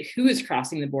evaluate who is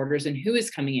crossing the borders and who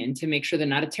is coming in to make sure they're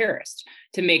not a terrorist?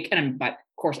 But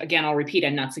of course, again, I'll repeat,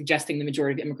 I'm not suggesting the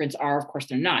majority of immigrants are, of course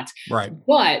they're not. Right.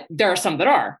 But there are some that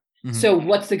are. So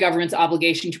what's the government's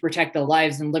obligation to protect the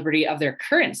lives and liberty of their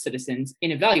current citizens in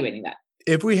evaluating that?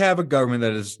 If we have a government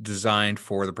that is designed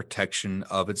for the protection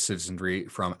of its citizenry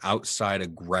from outside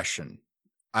aggression,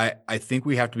 I think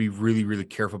we have to be really, really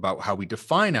careful about how we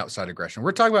define outside aggression.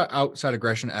 We're talking about outside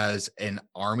aggression as an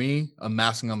army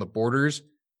amassing on the borders.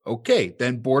 Okay,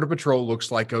 then Border Patrol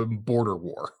looks like a border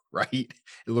war, right? It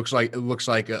looks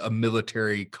like a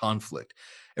military conflict.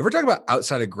 If we're talking about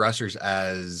outside aggressors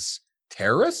as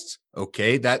terrorists,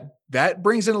 okay, that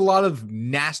brings in a lot of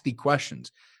nasty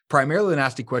questions. Primarily the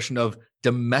nasty question of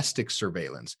domestic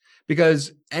surveillance,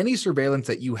 because any surveillance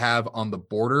that you have on the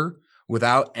border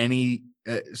without any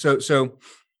so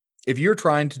if you're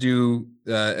trying to do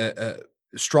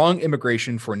strong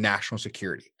immigration for national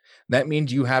security, that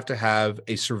means you have to have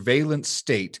a surveillance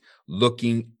state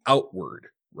looking outward,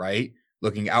 right?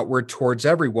 Looking outward towards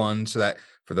everyone, so that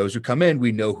for those who come in,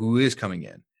 we know who is coming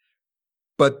in.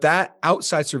 But that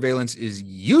outside surveillance is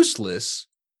useless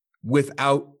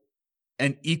without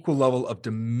an equal level of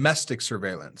domestic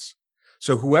surveillance.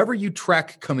 So whoever you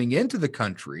track coming into the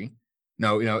country,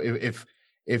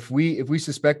 if we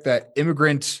suspect that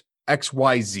immigrant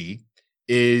XYZ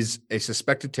is a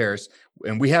suspected terrorist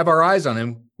and we have our eyes on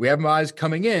him, we have our eyes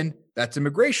coming in, that's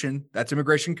immigration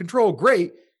control,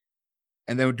 great.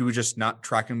 And then do we just not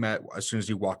track him as soon as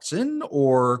he walks in,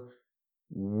 or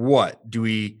what?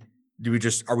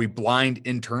 Are we blind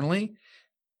internally?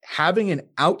 Having an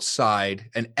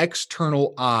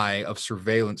external eye of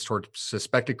surveillance toward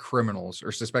suspected criminals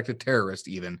or suspected terrorists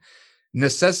even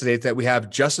necessitates that we have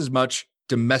just as much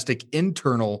domestic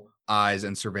internal eyes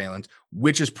and surveillance,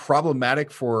 which is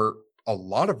problematic for a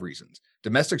lot of reasons.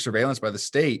 Domestic surveillance by the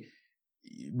state,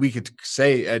 we could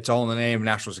say it's all in the name of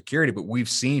national security, but we've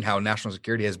seen how national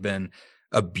security has been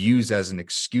abused as an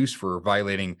excuse for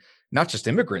violating not just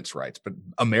immigrants' rights, but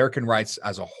American rights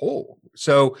as a whole.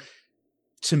 So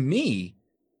to me,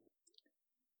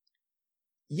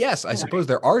 yes, I suppose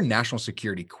there are national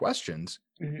security questions,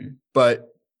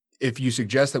 but if you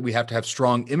suggest that we have to have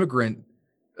strong immigrant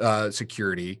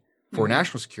security for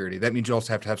national security, that means you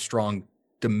also have to have strong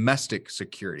domestic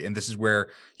security. And this is where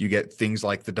you get things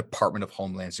like the Department of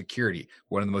Homeland Security,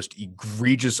 one of the most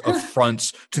egregious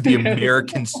affronts to the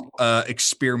American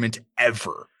experiment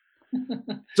ever.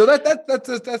 So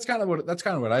that's kind of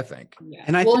what I think. Yeah.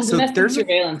 And domestic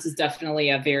surveillance is definitely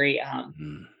a very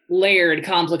layered,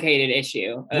 complicated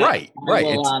issue. Right.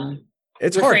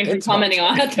 It's hard from commenting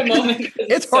on at the moment.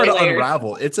 It's hard to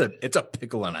unravel. It's a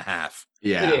pickle and a half.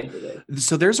 Yeah. It is.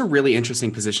 So there's a really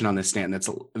interesting position on this, Stanton, that's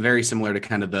very similar to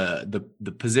kind of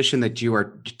the position that you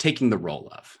are taking the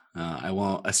role of. I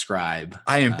won't ascribe.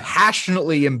 I am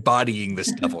passionately embodying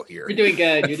this devil here. You're doing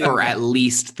good. For at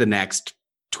least the next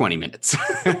 20 minutes.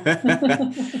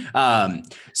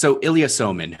 So Ilya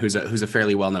Somin, who's a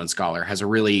fairly well-known scholar, has a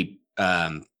really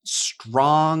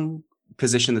strong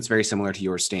position that's very similar to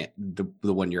yours, the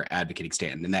one you're advocating,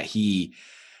 Stanton, in that he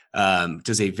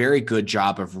does a very good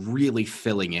job of really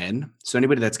filling in. So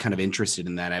anybody that's kind of interested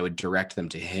in that, I would direct them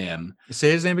to him.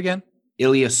 Say his name again.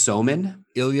 Ilya Somin.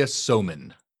 Ilya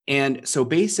Somin. And so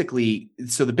basically,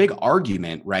 the big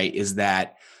argument, right, is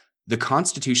that the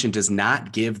Constitution does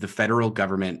not give the federal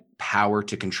government power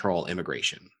to control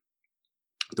immigration.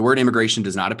 The word immigration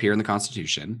does not appear in the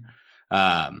Constitution,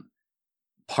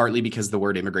 partly because the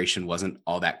word immigration wasn't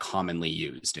all that commonly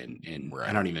used. Right.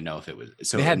 I don't even know if it was.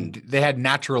 So they had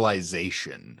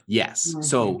naturalization. Yes. Mm-hmm.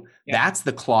 So that's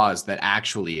the clause that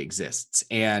actually exists.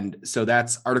 And so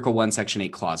that's Article 1, Section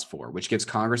 8, Clause 4, which gives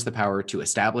Congress the power to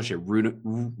establish a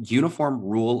uniform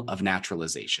rule of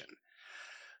naturalization.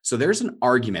 So there's an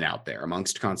argument out there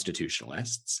amongst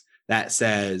constitutionalists that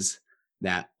says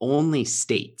that only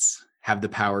states have the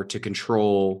power to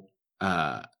control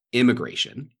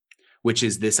immigration, which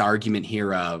is this argument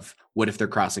here of what if they're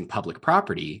crossing public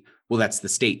property? Well, that's the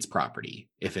state's property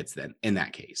if it's then in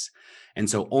that case. And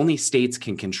so only states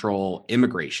can control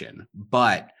immigration,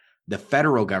 but the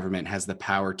federal government has the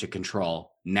power to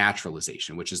control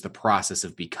naturalization, which is the process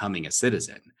of becoming a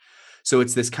citizen. So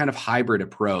it's this kind of hybrid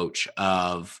approach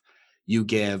of you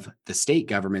give the state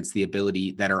governments the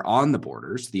ability that are on the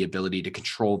borders, the ability to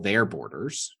control their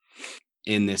borders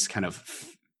in this kind of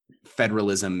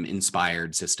federalism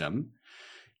inspired system.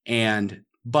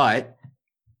 But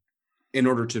in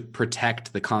order to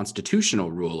protect the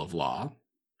constitutional rule of law,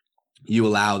 you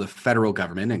allow the federal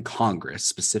government and Congress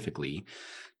specifically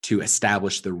to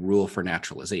establish the rule for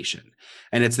naturalization.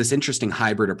 And it's this interesting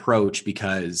hybrid approach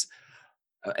because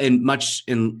in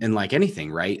like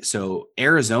anything, right? So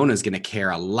Arizona is going to care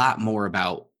a lot more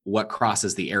about what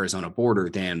crosses the Arizona border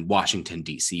than Washington,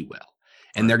 D.C. will.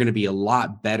 And they're going to be a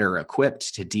lot better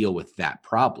equipped to deal with that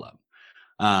problem.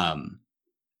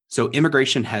 So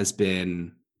immigration has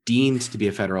been deemed to be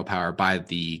a federal power by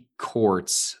the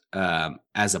courts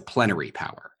as a plenary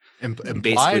power.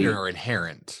 Implied or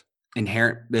inherent?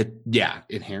 Inherent.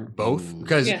 Both,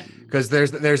 because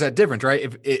there's that difference, right?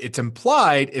 If it's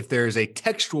implied, if there's a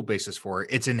textual basis for it,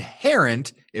 it's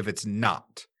inherent if it's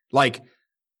not. Like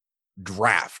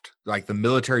draft, like the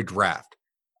military draft.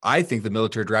 I think the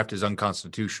military draft is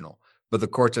unconstitutional, but the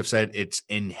courts have said it's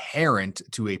inherent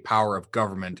to a power of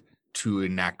government to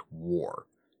enact war.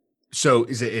 So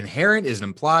is it inherent? Is it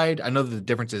implied? I know that the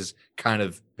difference is kind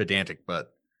of pedantic,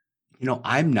 but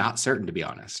I'm not certain, to be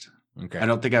honest. Okay. I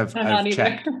don't think I've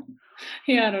checked.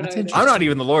 Yeah, I don't know. I'm not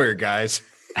even the lawyer, guys.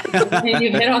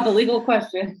 You've hit on the legal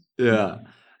question. Yeah.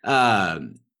 I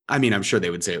mean, I'm sure they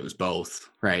would say it was both,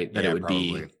 right? That it would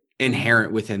be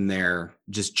inherent within their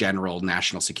just general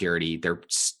national security, their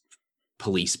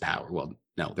police power. Well,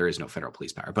 no, there is no federal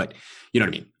police power, but you know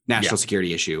what I mean? National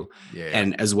security issue,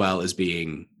 and as well as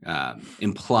being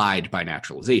implied by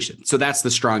naturalization. So that's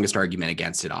the strongest argument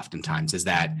against it oftentimes, is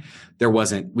that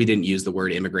we didn't use the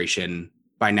word immigration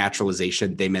by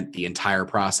naturalization. They meant the entire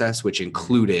process, which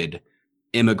included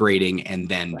immigrating and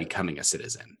then becoming a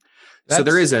citizen. So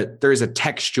there is a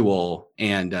textual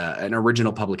and an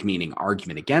original public meaning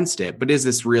argument against it, but is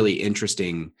this really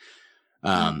interesting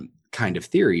kind of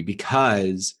theory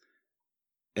because,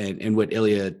 and what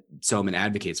Ilya Somin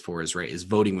advocates for is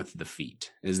voting with the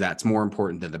feet, is that's more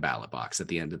important than the ballot box at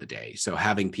the end of the day. So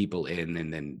having people in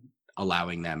and then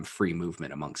allowing them free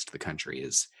movement amongst the country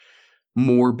is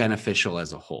more beneficial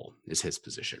as a whole, is his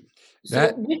position.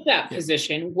 So with that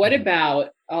position, what about,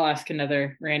 I'll ask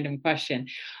another random question.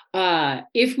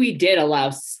 If we did allow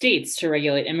states to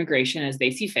regulate immigration as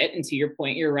they see fit, and to your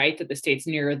point, you're right that the states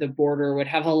near the border would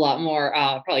have a lot more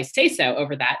probably say so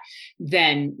over that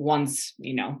than ones,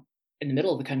 in the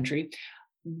middle of the country.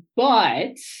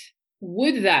 But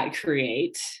would that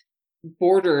create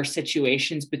border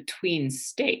situations between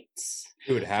states?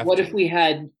 It would have What to. if we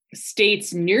had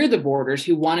states near the borders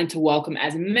who wanted to welcome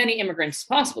as many immigrants as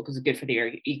possible because it's good for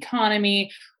their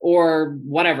economy or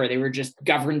whatever? They were just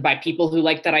governed by people who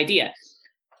liked that idea.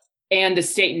 And the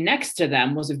state next to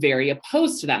them was very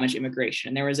opposed to that much immigration.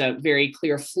 And there was a very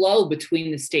clear flow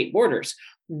between the state borders.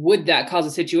 Would that cause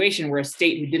a situation where a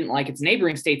state who didn't like its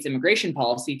neighboring state's immigration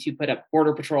policy to put up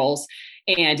border patrols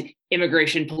and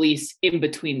immigration police in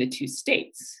between the two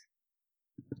states?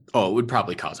 Oh, it would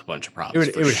probably cause a bunch of problems.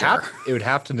 It would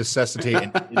have to necessitate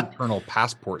an internal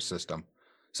passport system,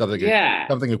 something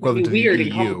equivalent to the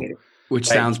EU, which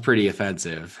sounds pretty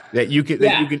offensive. That you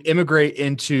can immigrate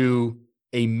into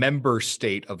a member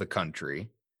state of the country,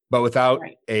 but without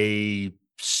a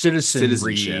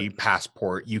citizenship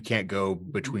passport, you can't go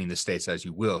between the states as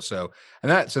you will. So it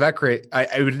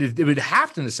would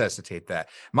have to necessitate that.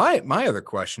 My other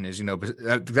question is,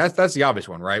 that's the obvious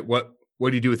one, right? What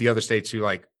do you do with the other states who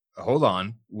hold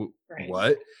on,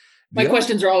 what? My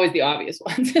questions are always the obvious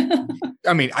ones.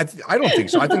 I mean, I don't think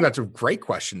so. I think that's a great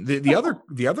question. The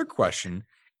other question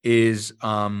is,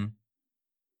 I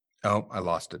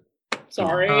lost it.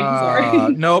 Sorry.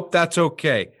 Nope, that's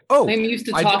okay. Oh, I'm used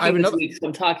to talking this week, so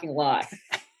I'm talking a lot.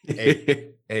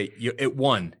 It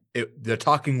won. The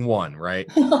talking won,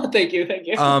 right? Thank you.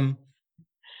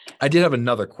 I did have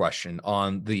another question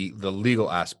on the legal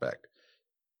aspect.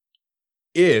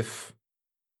 If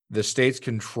the states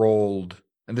controlled,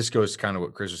 and this goes to kind of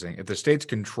what Chris was saying, if the states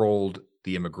controlled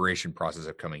the immigration process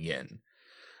of coming in,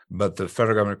 but the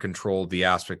federal government controlled the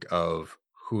aspect of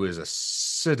who is a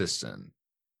citizen,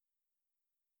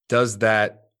 does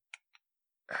that,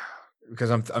 because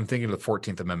I'm thinking of the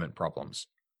 14th Amendment problems.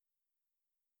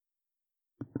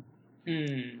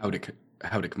 How would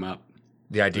it come up?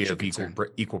 The idea of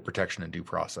equal protection and due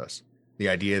process. The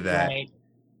idea that,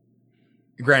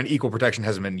 granted, equal protection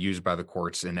hasn't been used by the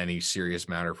courts in any serious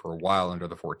manner for a while under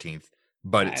the 14th,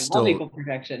 but it's still equal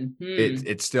protection.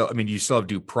 It's still, I mean, you still have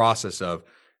due process of,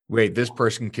 wait, this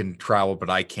person can travel, but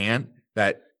I can't.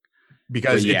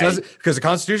 Because the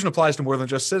Constitution applies to more than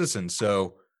just citizens.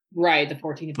 So the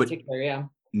 14th in particular,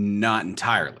 not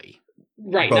entirely.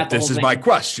 Right. But this is my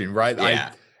question, right?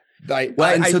 Yeah.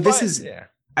 This is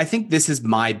I think this is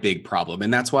my big problem.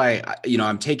 And that's why,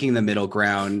 I'm taking the middle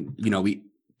ground. We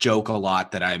joke a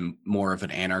lot that I'm more of an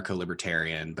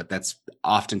anarcho-libertarian, but that's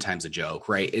oftentimes a joke,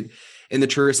 right? In the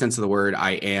truest sense of the word,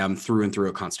 I am through and through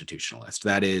a constitutionalist.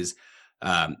 That is,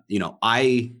 I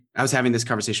was having this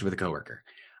conversation with a coworker.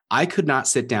 I could not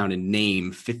sit down and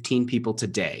name 15 people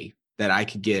today that I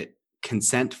could get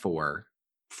consent for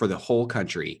the whole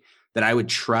country that I would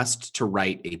trust to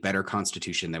write a better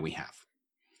constitution than we have.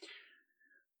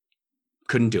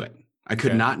 Couldn't do it. I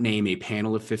could not name a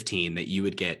panel of 15 that you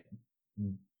would get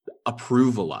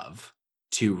approval of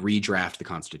to redraft the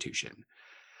Constitution.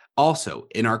 Also,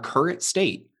 in our current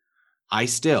state, I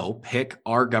still pick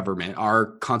our government, our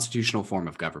constitutional form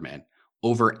of government,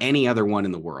 over any other one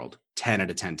in the world 10 out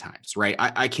of 10 times, right?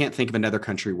 I can't think of another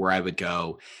country where I would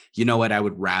go, you know what, I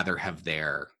would rather have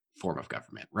their form of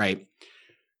government, right?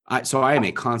 So I am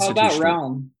a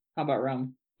constitutional. How about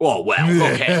Rome? Oh,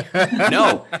 well, okay.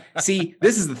 No, see,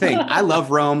 this is the thing. I love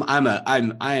Rome. I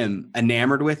am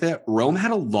enamored with it. Rome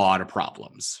had a lot of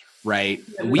problems, right?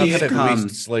 We had at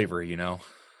least slavery,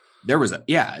 There was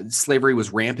slavery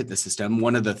was rampant in the system.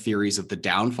 One of the theories of the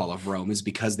downfall of Rome is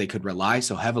because they could rely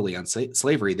so heavily on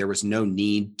slavery, there was no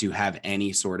need to have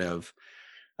any sort of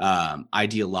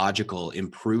ideological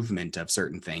improvement of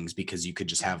certain things because you could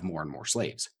just have more and more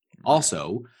slaves.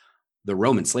 Also, the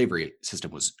Roman slavery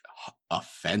system was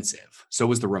offensive. So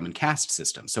was the Roman caste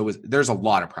system. There's a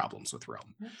lot of problems with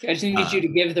Rome. I just need you to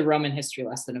give the Roman history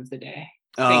lesson of the day.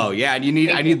 I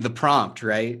need the prompt,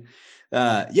 right?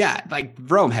 Like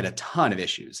Rome had a ton of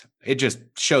issues. It just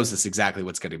shows us exactly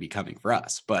what's going to be coming for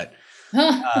us. But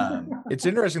it's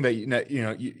interesting that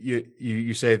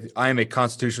you say I am a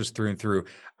constitutionalist through and through.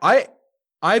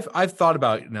 I've thought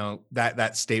about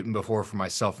that statement before for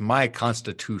myself. Am I a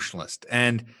constitutionalist?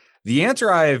 And the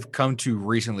answer I've come to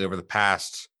recently over the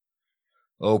past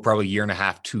probably year and a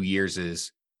half, 2 years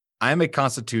is I'm a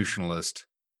constitutionalist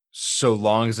so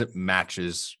long as it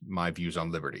matches my views on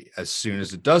liberty. As soon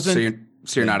as it doesn't,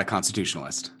 so you're not a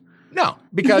constitutionalist. No,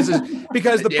 because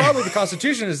the problem with the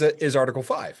Constitution is Article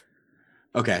 5.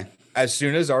 Okay. As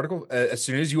soon as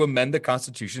you amend the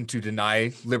Constitution to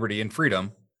deny liberty and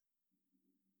freedom,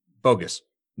 bogus.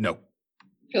 No.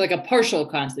 You're like a partial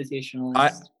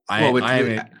constitutionalist.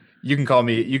 You can call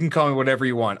me whatever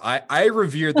you want. I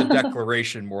revere the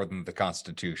Declaration more than the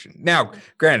Constitution. Now,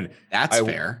 granted, that's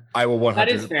fair. I will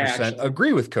 100%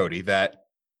 agree with Cody that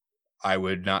I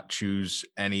would not choose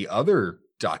any other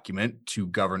document to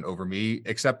govern over me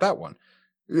except that one.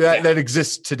 That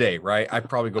exists today, right? I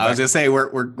probably go back. I was going to say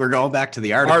we're going back to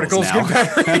the articles now.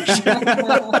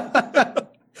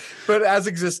 But as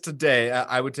exists today,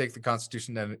 I would take the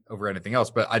Constitution over anything else.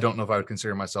 But I don't know if I would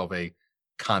consider myself a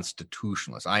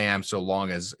constitutionalist. I am, so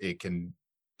long as it can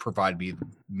provide me the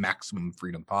maximum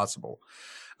freedom possible.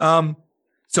 So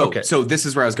this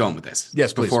is where I was going with this.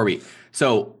 Yes, please.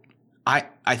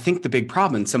 I think the big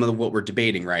problem, some of what we're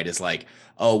debating, right, is like,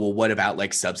 oh, well, what about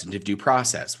like substantive due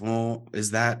process? Well,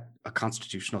 is that a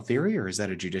constitutional theory or is that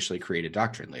a judicially created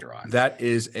doctrine later on? That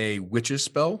is a witch's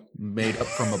spell made up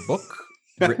from a book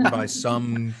written by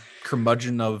some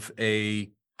curmudgeon of a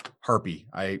harpy.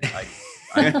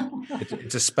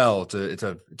 It's a spell. It's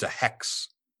a hex.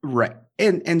 Right.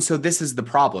 And so this is the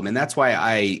problem. And that's why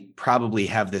I probably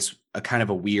have a kind of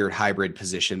a weird hybrid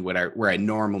position where I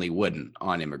normally wouldn't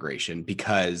on immigration,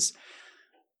 because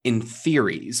in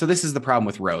theory, so this is the problem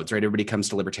with roads, right? Everybody comes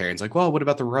to libertarians like, well, what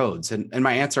about the roads? And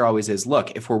my answer always is,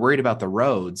 look, if we're worried about the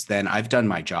roads, then I've done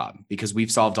my job because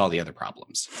we've solved all the other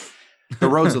problems. The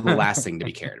roads are the last thing to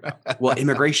be cared about. Well,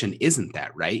 immigration isn't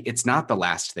that, right? It's not the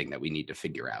last thing that we need to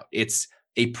figure out. It's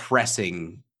a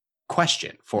pressing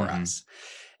question for us.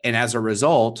 And as a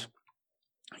result,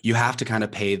 you have to kind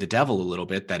of pay the devil a little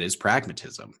bit. That is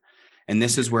pragmatism. And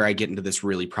this is where I get into this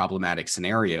really problematic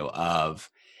scenario of,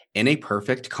 in a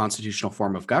perfect constitutional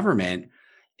form of government,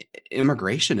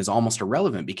 immigration is almost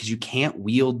irrelevant because you can't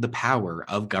wield the power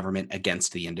of government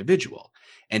against the individual.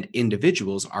 And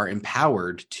individuals are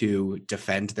empowered to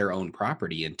defend their own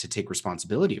property and to take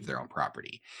responsibility of their own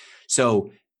property.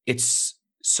 So it's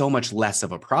so much less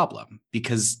of a problem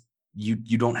because you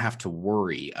don't have to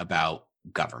worry about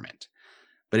government.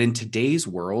 But in today's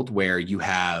world where you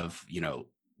have,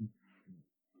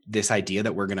 this idea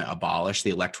that we're going to abolish the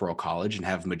electoral college and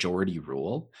have majority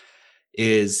rule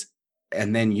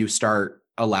and then you start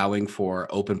allowing for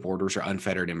open borders or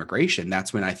unfettered immigration,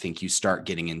 that's when I think you start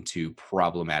getting into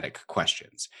problematic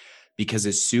questions. Because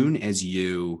as soon as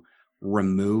you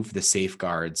remove the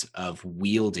safeguards of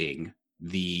wielding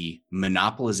the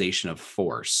monopolization of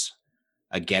force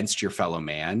against your fellow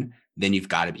man, then you've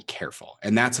got to be careful.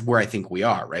 And that's where I think we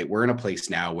are, right? We're in a place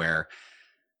now where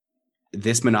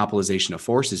this monopolization of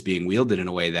force is being wielded in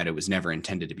a way that it was never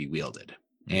intended to be wielded.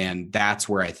 And that's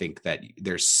where I think that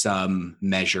there's some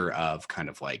measure of kind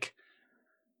of like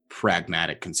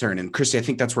pragmatic concern. And Christy, I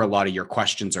think that's where a lot of your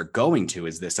questions are going to,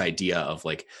 is this idea of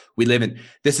like,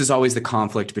 this is always the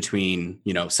conflict between,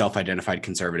 self-identified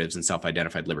conservatives and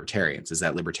self-identified libertarians, is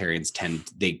that libertarians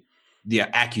the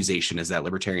accusation is that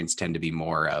libertarians tend to be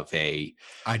more of a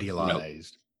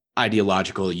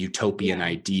ideological utopian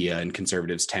idea, and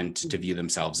conservatives tend to view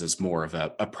themselves as more of a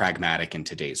pragmatic in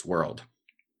today's world.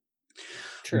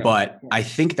 True. But I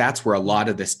think that's where a lot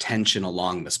of this tension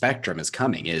along the spectrum is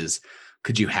coming, is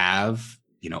could you have,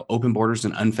 open borders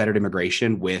and unfettered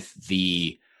immigration with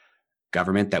the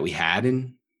government that we had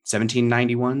in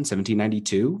 1791,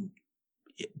 1792?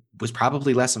 It was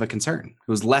probably less of a concern.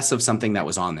 It was less of something that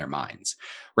was on their minds,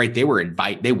 right? They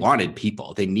wanted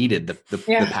people. They needed the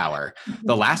power.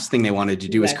 The last thing they wanted to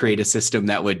do is create a system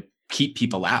that would keep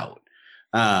people out.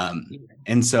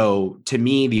 And so to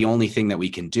me, the only thing that we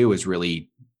can do is really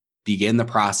begin the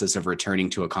process of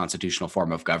returning to a constitutional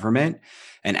form of government.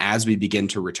 And as we begin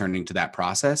to returning to that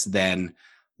process, then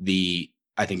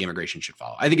I think immigration should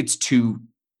follow. I think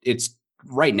it's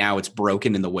right now it's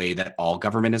broken in the way that all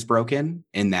government is broken,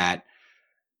 in that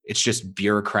it's just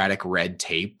bureaucratic red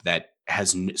tape that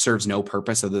serves no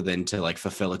purpose other than to like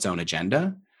fulfill its own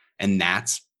agenda. And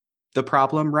that's the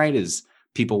problem, right? Is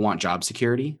people want job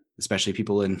security, especially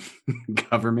people in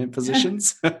government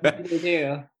positions. They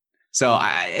do. So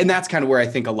and that's kind of where I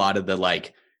think a lot of the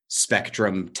like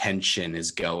spectrum tension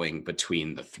is going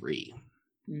between the three.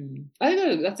 I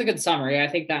think that's a good summary. I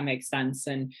think that makes sense.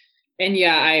 And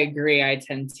yeah, I agree. I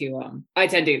mean,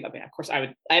 of course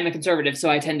I'm a conservative, so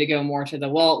I tend to go more to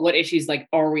what issues like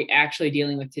are we actually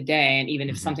dealing with today? And even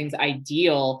if something's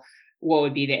ideal, what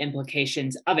would be the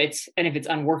implications of it? And if it's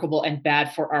unworkable and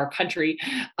bad for our country,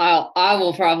 I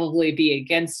will probably be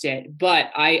against it. But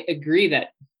I agree that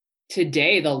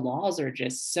today the laws are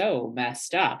just so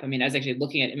messed up. I mean, I was actually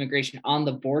looking at immigration on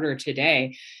the border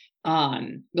today.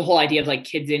 The whole idea of like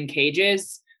kids in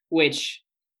cages, which,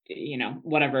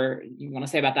 whatever you want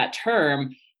to say about that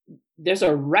term, there's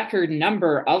a record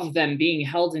number of them being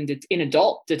held in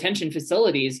adult detention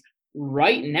facilities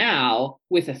right now,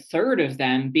 with a third of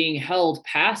them being held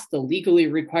past the legally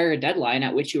required deadline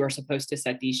at which you are supposed to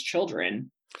set these children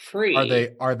free.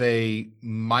 Are they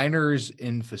minors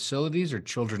in facilities or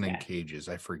children in cages?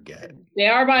 I forget. They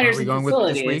are minors in facilities. Are we going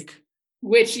with this week?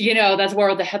 Which, that's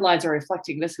where the headlines are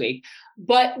reflecting this week.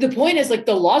 But the point is, like,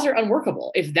 the laws are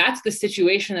unworkable. If that's the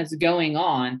situation that's going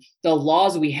on, the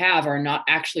laws we have are not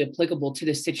actually applicable to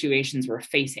the situations we're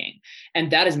facing.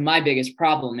 And that is my biggest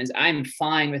problem, is I'm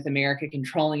fine with America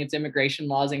controlling its immigration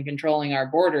laws and controlling our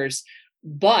borders.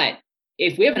 But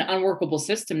if we have an unworkable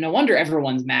system, no wonder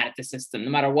everyone's mad at the system, no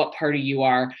matter what party you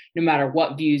are, no matter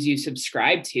what views you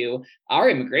subscribe to. Our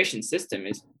immigration system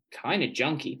is kind of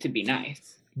junky, to be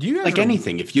nice.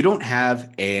 Anything, if you don't have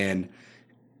a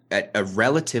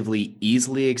relatively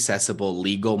easily accessible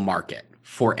legal market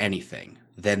for anything,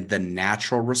 then the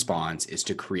natural response is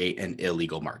to create an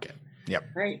illegal market. Yep.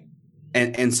 Right.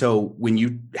 And so when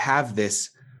you have this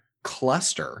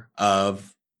cluster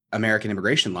of American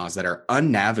immigration laws that are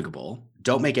unnavigable,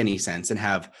 don't make any sense, and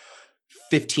have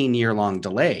 15-year-long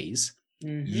delays,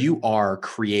 you are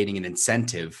creating an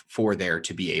incentive for there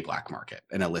to be a black market,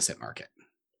 an illicit market.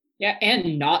 Yeah,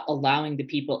 and not allowing the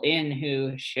people in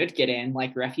who should get in,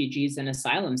 like refugees and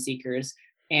asylum seekers.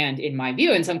 And in my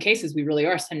view, in some cases, we really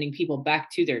are sending people back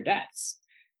to their deaths.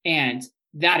 And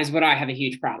that is what I have a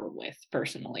huge problem with,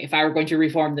 personally. If I were going to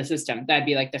reform the system, that'd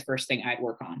be like the first thing I'd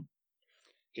work on.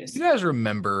 You guys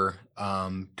remember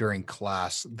during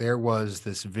class, there was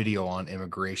this video on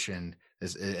immigration,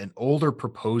 an older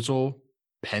proposal.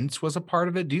 Pence was a part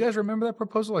of it. Do you guys remember that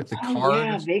proposal? Like the card?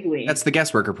 Yeah, vaguely. That's the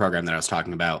guest worker program that I was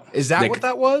talking about. Is that what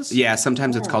that was? Yeah,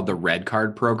 sometimes it's called the red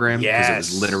card program, because it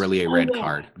was literally a red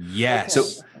card. Yes.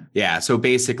 So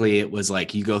basically it was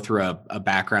like you go through a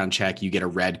background check, you get a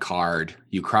red card,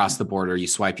 you cross the border, you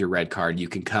swipe your red card, you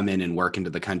can come in and work into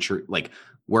the country, like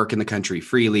work in the country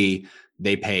freely.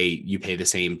 You pay the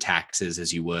same taxes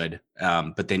as you would,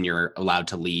 but then you're allowed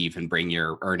to leave and bring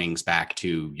your earnings back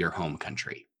to your home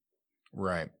country.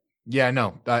 Right. Yeah,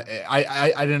 no,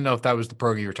 I didn't know if that was the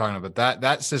program you were talking about.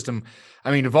 That system,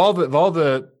 I mean, of all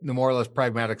the more or less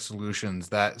pragmatic solutions,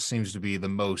 that seems to be the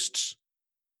most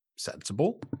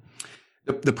sensible.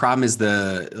 The problem is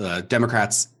the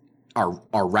Democrats are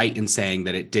right in saying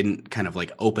that it didn't kind of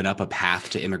like open up a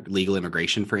path to legal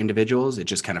immigration for individuals. It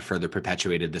just kind of further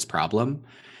perpetuated this problem.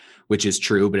 which is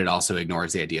true, but it also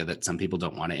ignores the idea that some people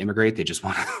don't want to immigrate. They just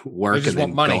want to work just and then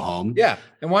want money. go home. Yeah.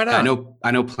 And why not?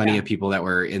 I know plenty of people that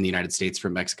were in the United States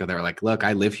from Mexico that were like, look,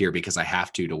 I live here because I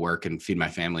have to work and feed my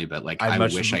family, but like I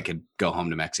wish I could go home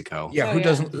to Mexico. Yeah, who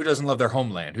doesn't love their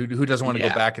homeland? Who doesn't want to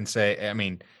go back and say, I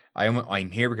mean,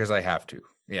 I'm here because I have to.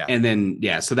 Yeah. And then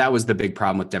so that was the big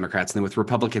problem with Democrats. And then with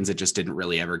Republicans, it just didn't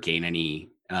really ever gain any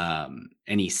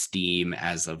steam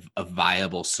as a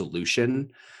viable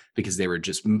solution, because they were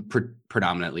just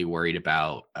predominantly worried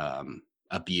about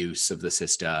abuse of the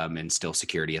system, and still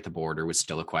security at the border was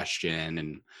still a question.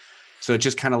 And so it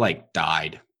just kind of like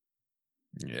died.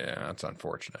 Yeah, that's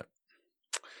unfortunate.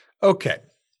 Okay.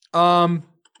 So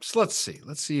let's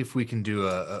see if we can do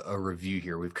a review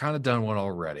here. We've kind of done one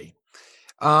already.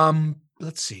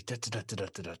 Let's see.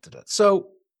 So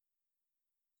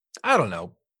I don't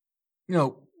know.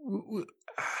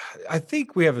 I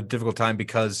think we have a difficult time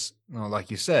because,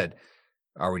 like you said,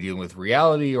 are we dealing with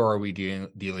reality, or are we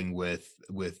dealing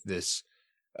with this?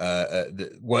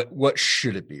 What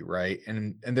should it be, right?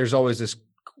 And there's always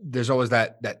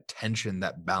that tension,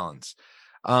 that balance.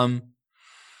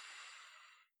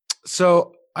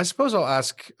 So I suppose I'll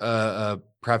ask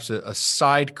perhaps a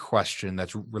side question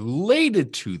that's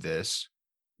related to this,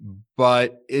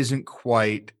 but isn't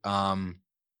quite. I'm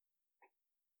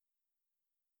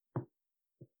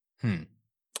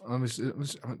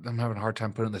having a hard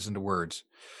time putting this into words.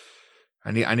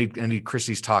 I need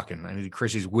Chrissy's talking. I need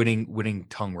Chrissy's winning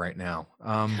tongue right now.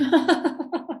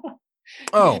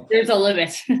 There's a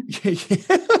limit.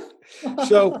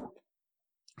 So,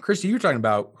 Chrissy, you're talking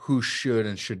about who should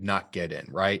and should not get in,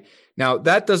 right? Now,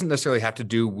 that doesn't necessarily have to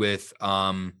do with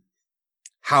how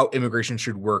immigration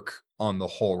should work on the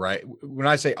whole, right? When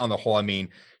I say on the whole, I mean,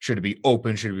 should it be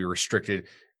open? Should it be restricted?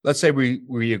 Let's say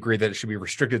we agree that it should be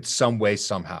restricted some way,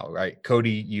 somehow, right?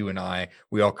 Cody, you and I,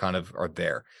 we all kind of are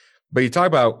there. But you talk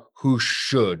about who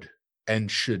should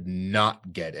and should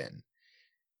not get in.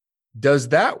 Does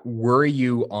that worry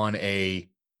you on a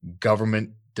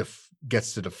government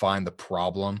gets to define the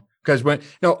problem? Because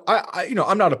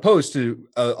I'm not opposed to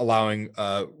allowing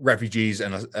refugees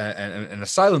and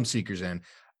asylum seekers in.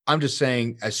 I'm just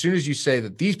saying, as soon as you say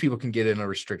that these people can get in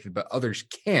unrestricted, but others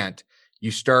can't,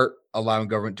 you start allowing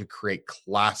government to create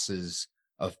classes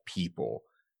of people.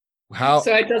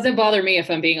 So it doesn't bother me, if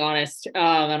I'm being honest,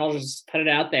 and I'll just put it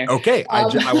out there. Okay, I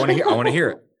want to hear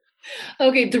it.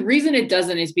 Okay, the reason it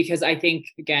doesn't is because I think,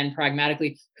 again,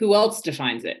 pragmatically, who else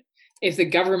defines it? If the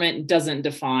government doesn't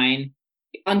define,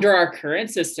 under our current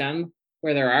system,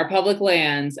 where there are public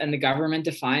lands and the government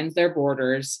defines their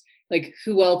borders, like,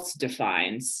 who else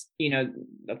defines,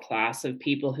 the class of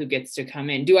people who gets to come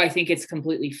in? Do I think it's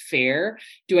completely fair?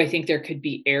 Do I think there could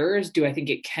be errors? Do I think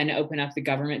it can open up the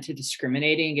government to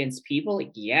discriminating against people?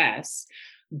 Yes.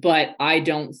 But I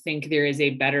don't think there is a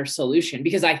better solution,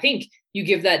 because I think you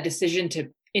give that decision to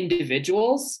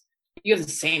individuals, you have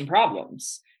the same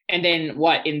problems. And then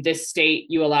in this state,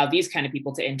 you allow these kind of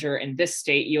people to enter. In this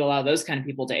state, you allow those kind of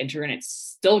people to enter, and it's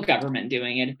still government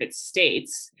doing it if it's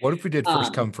states. What if we did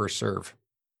first come, first serve?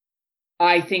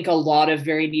 I think a lot of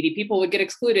very needy people would get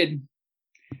excluded,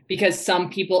 because some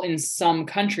people in some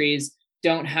countries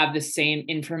don't have the same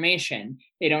information.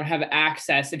 They don't have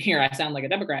access. And here I sound like a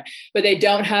Democrat, but they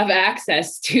don't have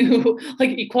access to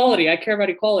equality. I care about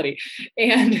equality.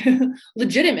 And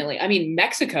legitimately, I mean,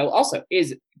 Mexico also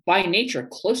is by nature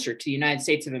closer to the United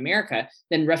States of America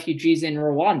than refugees in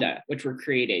Rwanda, which were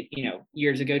created,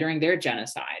 years ago during their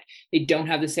genocide. They don't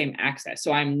have the same access.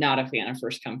 So I'm not a fan of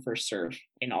first come, first serve,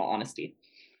 in all honesty.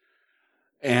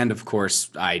 And of course,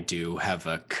 I do have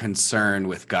a concern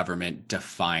with government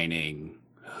defining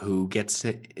who gets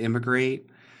to immigrate,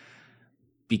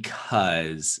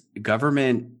 because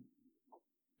government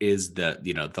is the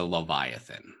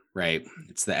Leviathan, right?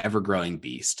 It's the ever-growing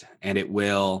beast, and it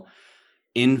will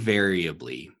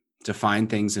invariably define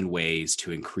things in ways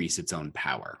to increase its own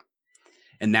power.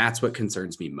 And that's what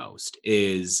concerns me most,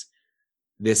 is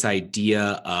this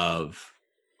idea of,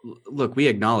 look, we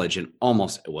acknowledge in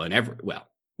almost every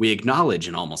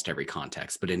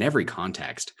context, but in every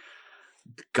context,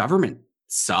 government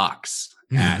sucks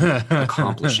at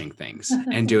accomplishing things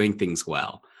and doing things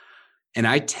well. And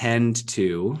I tend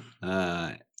to,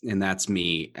 and that's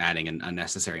me adding an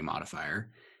unnecessary modifier,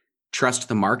 trust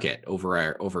the market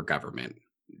over government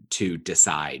to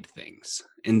decide things.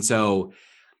 And so,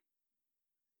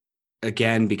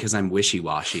 again, because I'm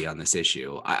wishy-washy on this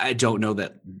issue, I don't know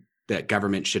that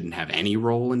government shouldn't have any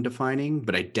role in defining,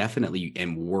 but I definitely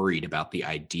am worried about the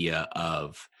idea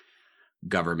of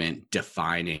government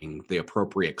defining the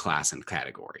appropriate class and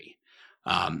category.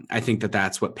 I think that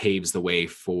that's what paves the way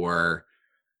for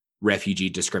refugee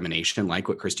discrimination, like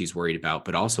what Christie's worried about,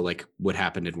 but also like what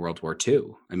happened in World War II.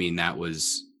 I mean, that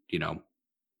was,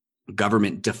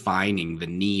 government defining the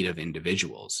need of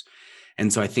individuals.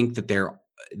 And so I think that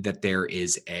there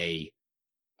is a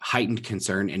heightened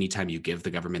concern anytime you give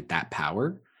the government that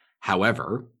power.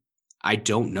 However, I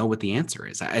don't know what the answer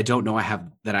is. I don't know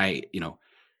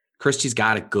Christie's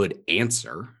got a good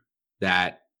answer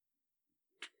that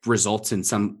results in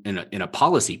a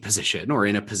policy position or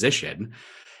in a position.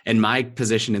 And my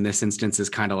position in this instance is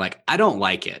kind of like, I don't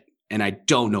like it, and I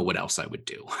don't know what else I would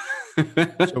do.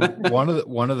 So one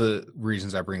of the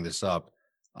reasons I bring this up,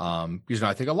 because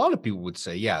I think a lot of people would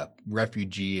say, yeah,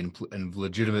 refugee and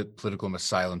legitimate political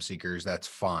asylum seekers, that's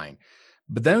fine.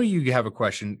 But then you have a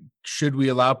question: should we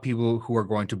allow people who are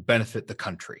going to benefit the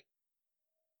country?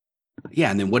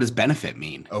 Yeah, and then what does benefit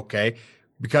mean? Okay,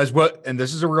 because and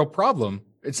this is a real problem.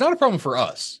 It's not a problem for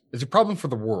us; it's a problem for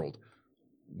the world.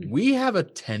 We have a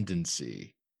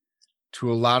tendency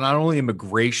to allow not only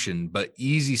immigration, but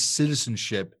easy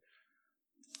citizenship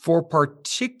for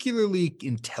particularly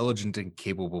intelligent and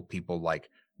capable people like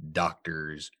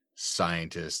doctors,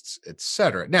 scientists,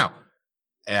 etc. Now,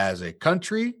 as a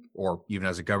country or even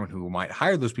as a government who might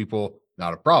hire those people,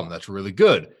 not a problem. That's really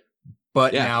good.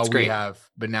 But Yeah, now it's we great. have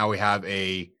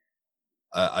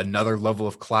another level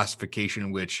of classification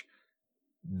in which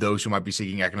those who might be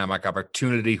seeking economic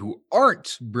opportunity who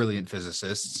aren't brilliant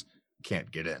physicists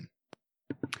can't get in.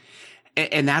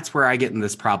 And that's where I get in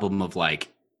this problem of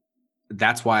like,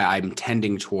 that's why I'm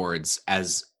tending towards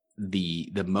as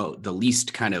the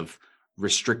least kind of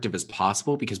restrictive as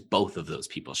possible, because both of those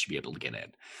people should be able to get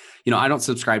in. I don't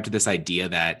subscribe to this idea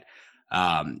that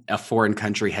a foreign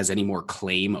country has any more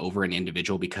claim over an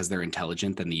individual because they're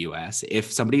intelligent than the U.S.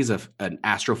 If somebody's an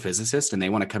astrophysicist and they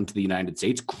want to come to the United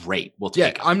States, great, we'll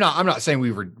take them. I'm not saying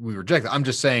we reject that. I'm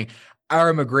just saying our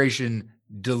immigration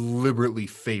deliberately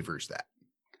favors that.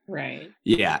 Right.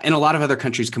 Yeah, and a lot of other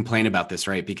countries complain about this,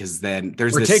 right? Because then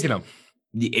we're taking them.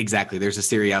 Exactly. There's a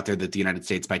theory out there that the United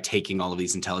States, by taking all of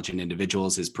these intelligent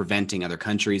individuals, is preventing other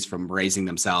countries from raising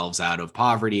themselves out of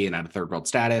poverty and out of third world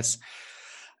status.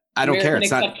 I don't care.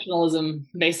 It's not exceptionalism,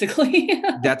 basically.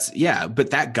 But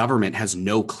that government has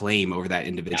no claim over that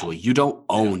individual. You don't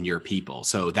own your people.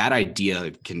 So that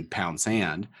idea can pound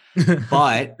sand.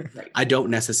 But Right. I don't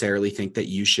necessarily think that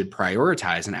you should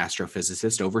prioritize an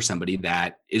astrophysicist over somebody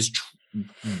that is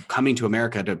coming to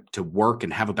America to work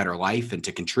and have a better life and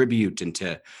to contribute and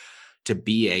to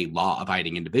be a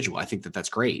law-abiding individual. I think that that's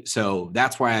great. So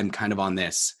that's why I'm kind of on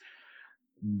this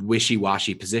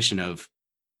wishy-washy position of,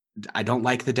 I don't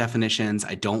like the definitions.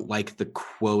 I don't like the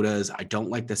quotas. I don't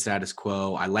like the status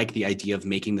quo. I like the idea of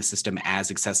making the system as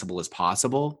accessible as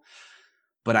possible.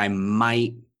 But I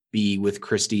might be with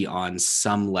Christy on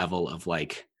some level of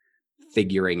like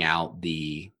figuring out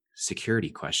the security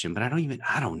question. But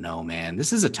I don't know, man.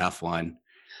 This is a tough one.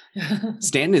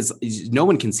 Stanton no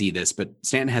one can see this, but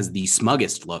Stanton has the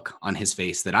smuggest look on his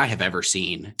face that I have ever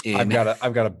seen. I've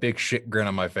got a big shit grin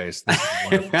on my face.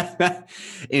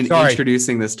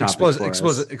 Introducing this topic.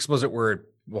 Explicit word.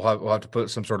 We'll have to put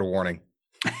some sort of warning.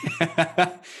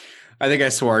 I think I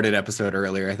swore at an episode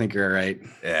earlier. I think you're right.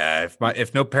 Yeah,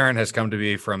 if no parent has come to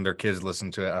me from their kids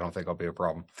listen to it, I don't think I'll be a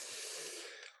problem.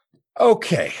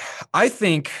 Okay, I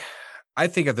think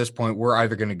at this point we're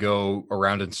either going to go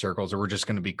around in circles or we're just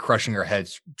going to be crushing our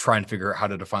heads trying to figure out how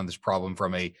to define this problem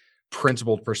from a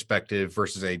principled perspective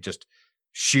versus a just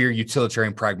sheer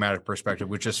utilitarian pragmatic perspective,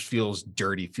 which just feels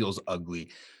dirty, feels ugly.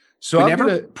 So we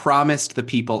never promised the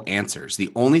people answers.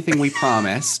 The only thing we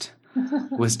promised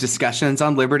was discussions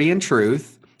on liberty and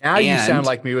truth. Now you sound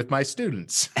like me with my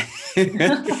students.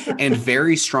 And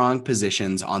very strong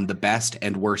positions on the best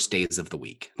and worst days of the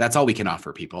week. That's all we can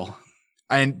offer people.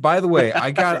 And by the way,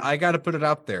 I got to put it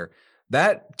out there.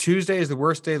 That Tuesday is the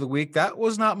worst day of the week. That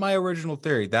was not my original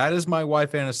theory. That is my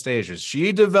wife Anastasia's.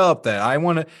 She developed that.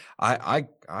 I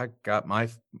got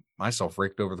myself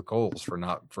raked over the coals for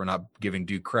not giving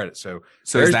due credit. So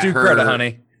there's due credit,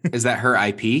 honey. Is that her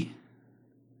IP?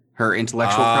 Her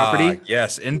intellectual property?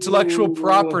 Yes, intellectual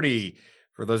property.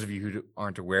 For those of you who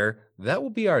aren't aware, that will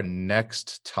be our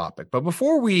next topic. But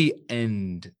before we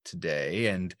end today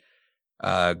and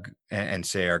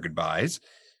say our goodbyes,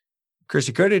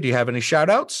 Christy Coda, do you have any shout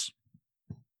outs?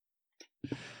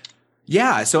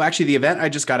 Yeah. So actually the event I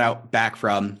just got back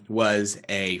from was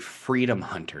a Freedom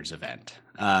Hunters event.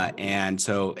 And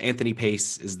so Anthony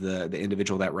Pace is the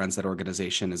individual that runs that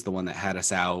organization, is the one that had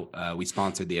us out. We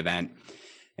sponsored the event.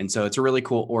 And so it's a really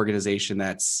cool organization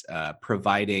that's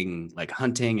providing like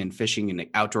hunting and fishing and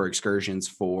outdoor excursions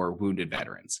for wounded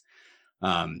veterans.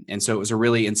 And so it was a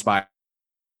really inspiring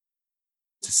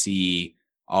to see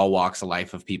all walks of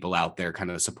life of people out there kind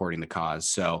of supporting the cause.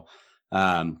 So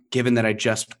given that I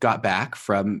just got back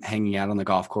from hanging out on the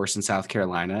golf course in South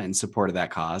Carolina in support of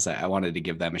that cause, I wanted to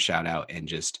give them a shout out, and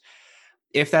just,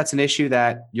 if that's an issue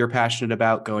that you're passionate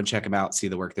about, go and check them out, see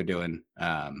the work they're doing.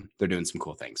 They're doing some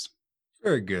cool things.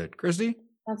 Very good. Christy?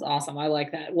 That's awesome. I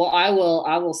like that. Well, I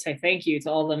will say thank you to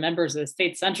all the members of the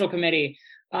State Central Committee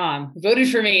who voted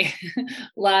for me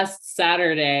last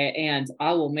Saturday, and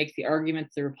I will make the argument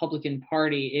the Republican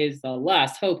Party is the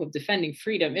last hope of defending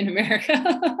freedom in America,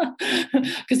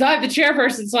 because I'm the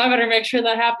chairperson, so I better make sure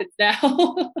that happens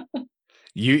now.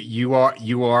 You are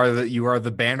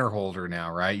the banner holder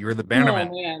now, right? You're the bannerman.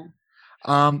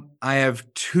 Oh, man. I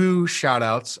have 2 shout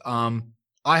outs. I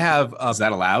have Is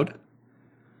that allowed?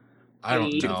 I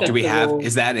don't know. Do we have,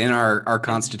 is that in our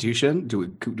constitution?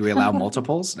 Do we allow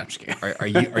multiples? No, I'm just kidding.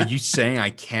 Are you saying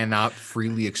I cannot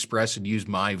freely express and use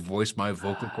my voice, my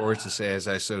vocal cords to say as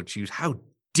I so choose? How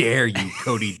dare you,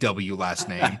 Cody W. last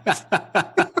name?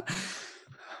 I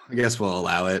guess we'll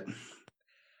allow it.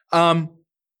 I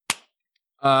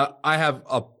have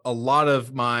a lot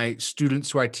of my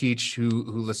students who I teach who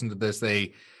listen to this.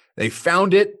 They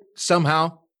found it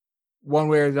somehow, one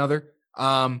way or another.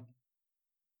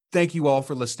 Thank you all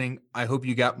for listening. I hope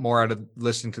you got more out of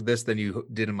listening to this than you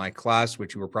did in my class,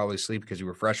 which you were probably asleep because you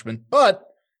were freshmen. But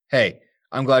hey,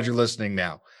 I'm glad you're listening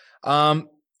now. And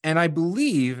I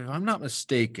believe, if I'm not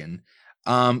mistaken,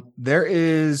 there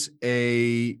is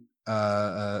a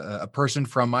person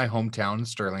from my hometown,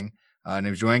 Sterling,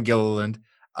 named Joanne Gilliland.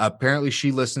 Apparently,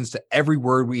 she listens to every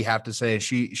word we have to say, and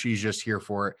she's just here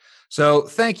for it. So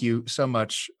thank you so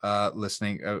much,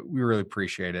 listening. We really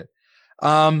appreciate it.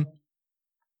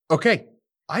 Okay,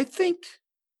 I think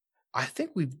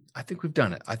we've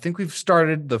done it. I think we've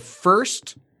started the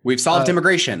first. We've solved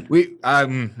immigration.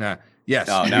 Yes.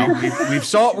 Oh, no. We've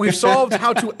solved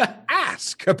how to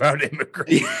ask about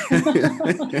immigration.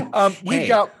 We've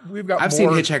got. I've seen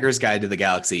Hitchhiker's Guide to the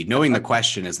Galaxy. Knowing the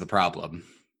question is the problem.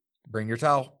 Bring your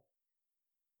towel.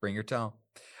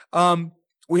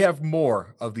 We have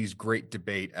more of these great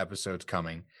debate episodes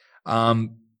coming.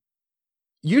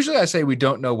 Usually I say we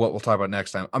don't know what we'll talk about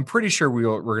next time. I'm pretty sure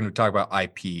we're going to talk about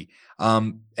IP.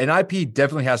 And IP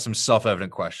definitely has some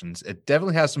self-evident questions. It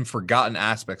definitely has some forgotten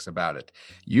aspects about it.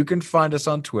 You can find us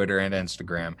on Twitter and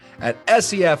Instagram at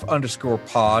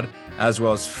SEF_pod, as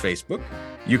well as Facebook.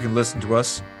 You can listen to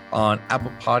us on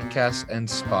Apple Podcasts and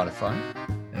Spotify.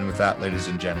 And with that, ladies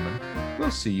and gentlemen,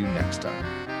 we'll see you next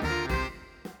time.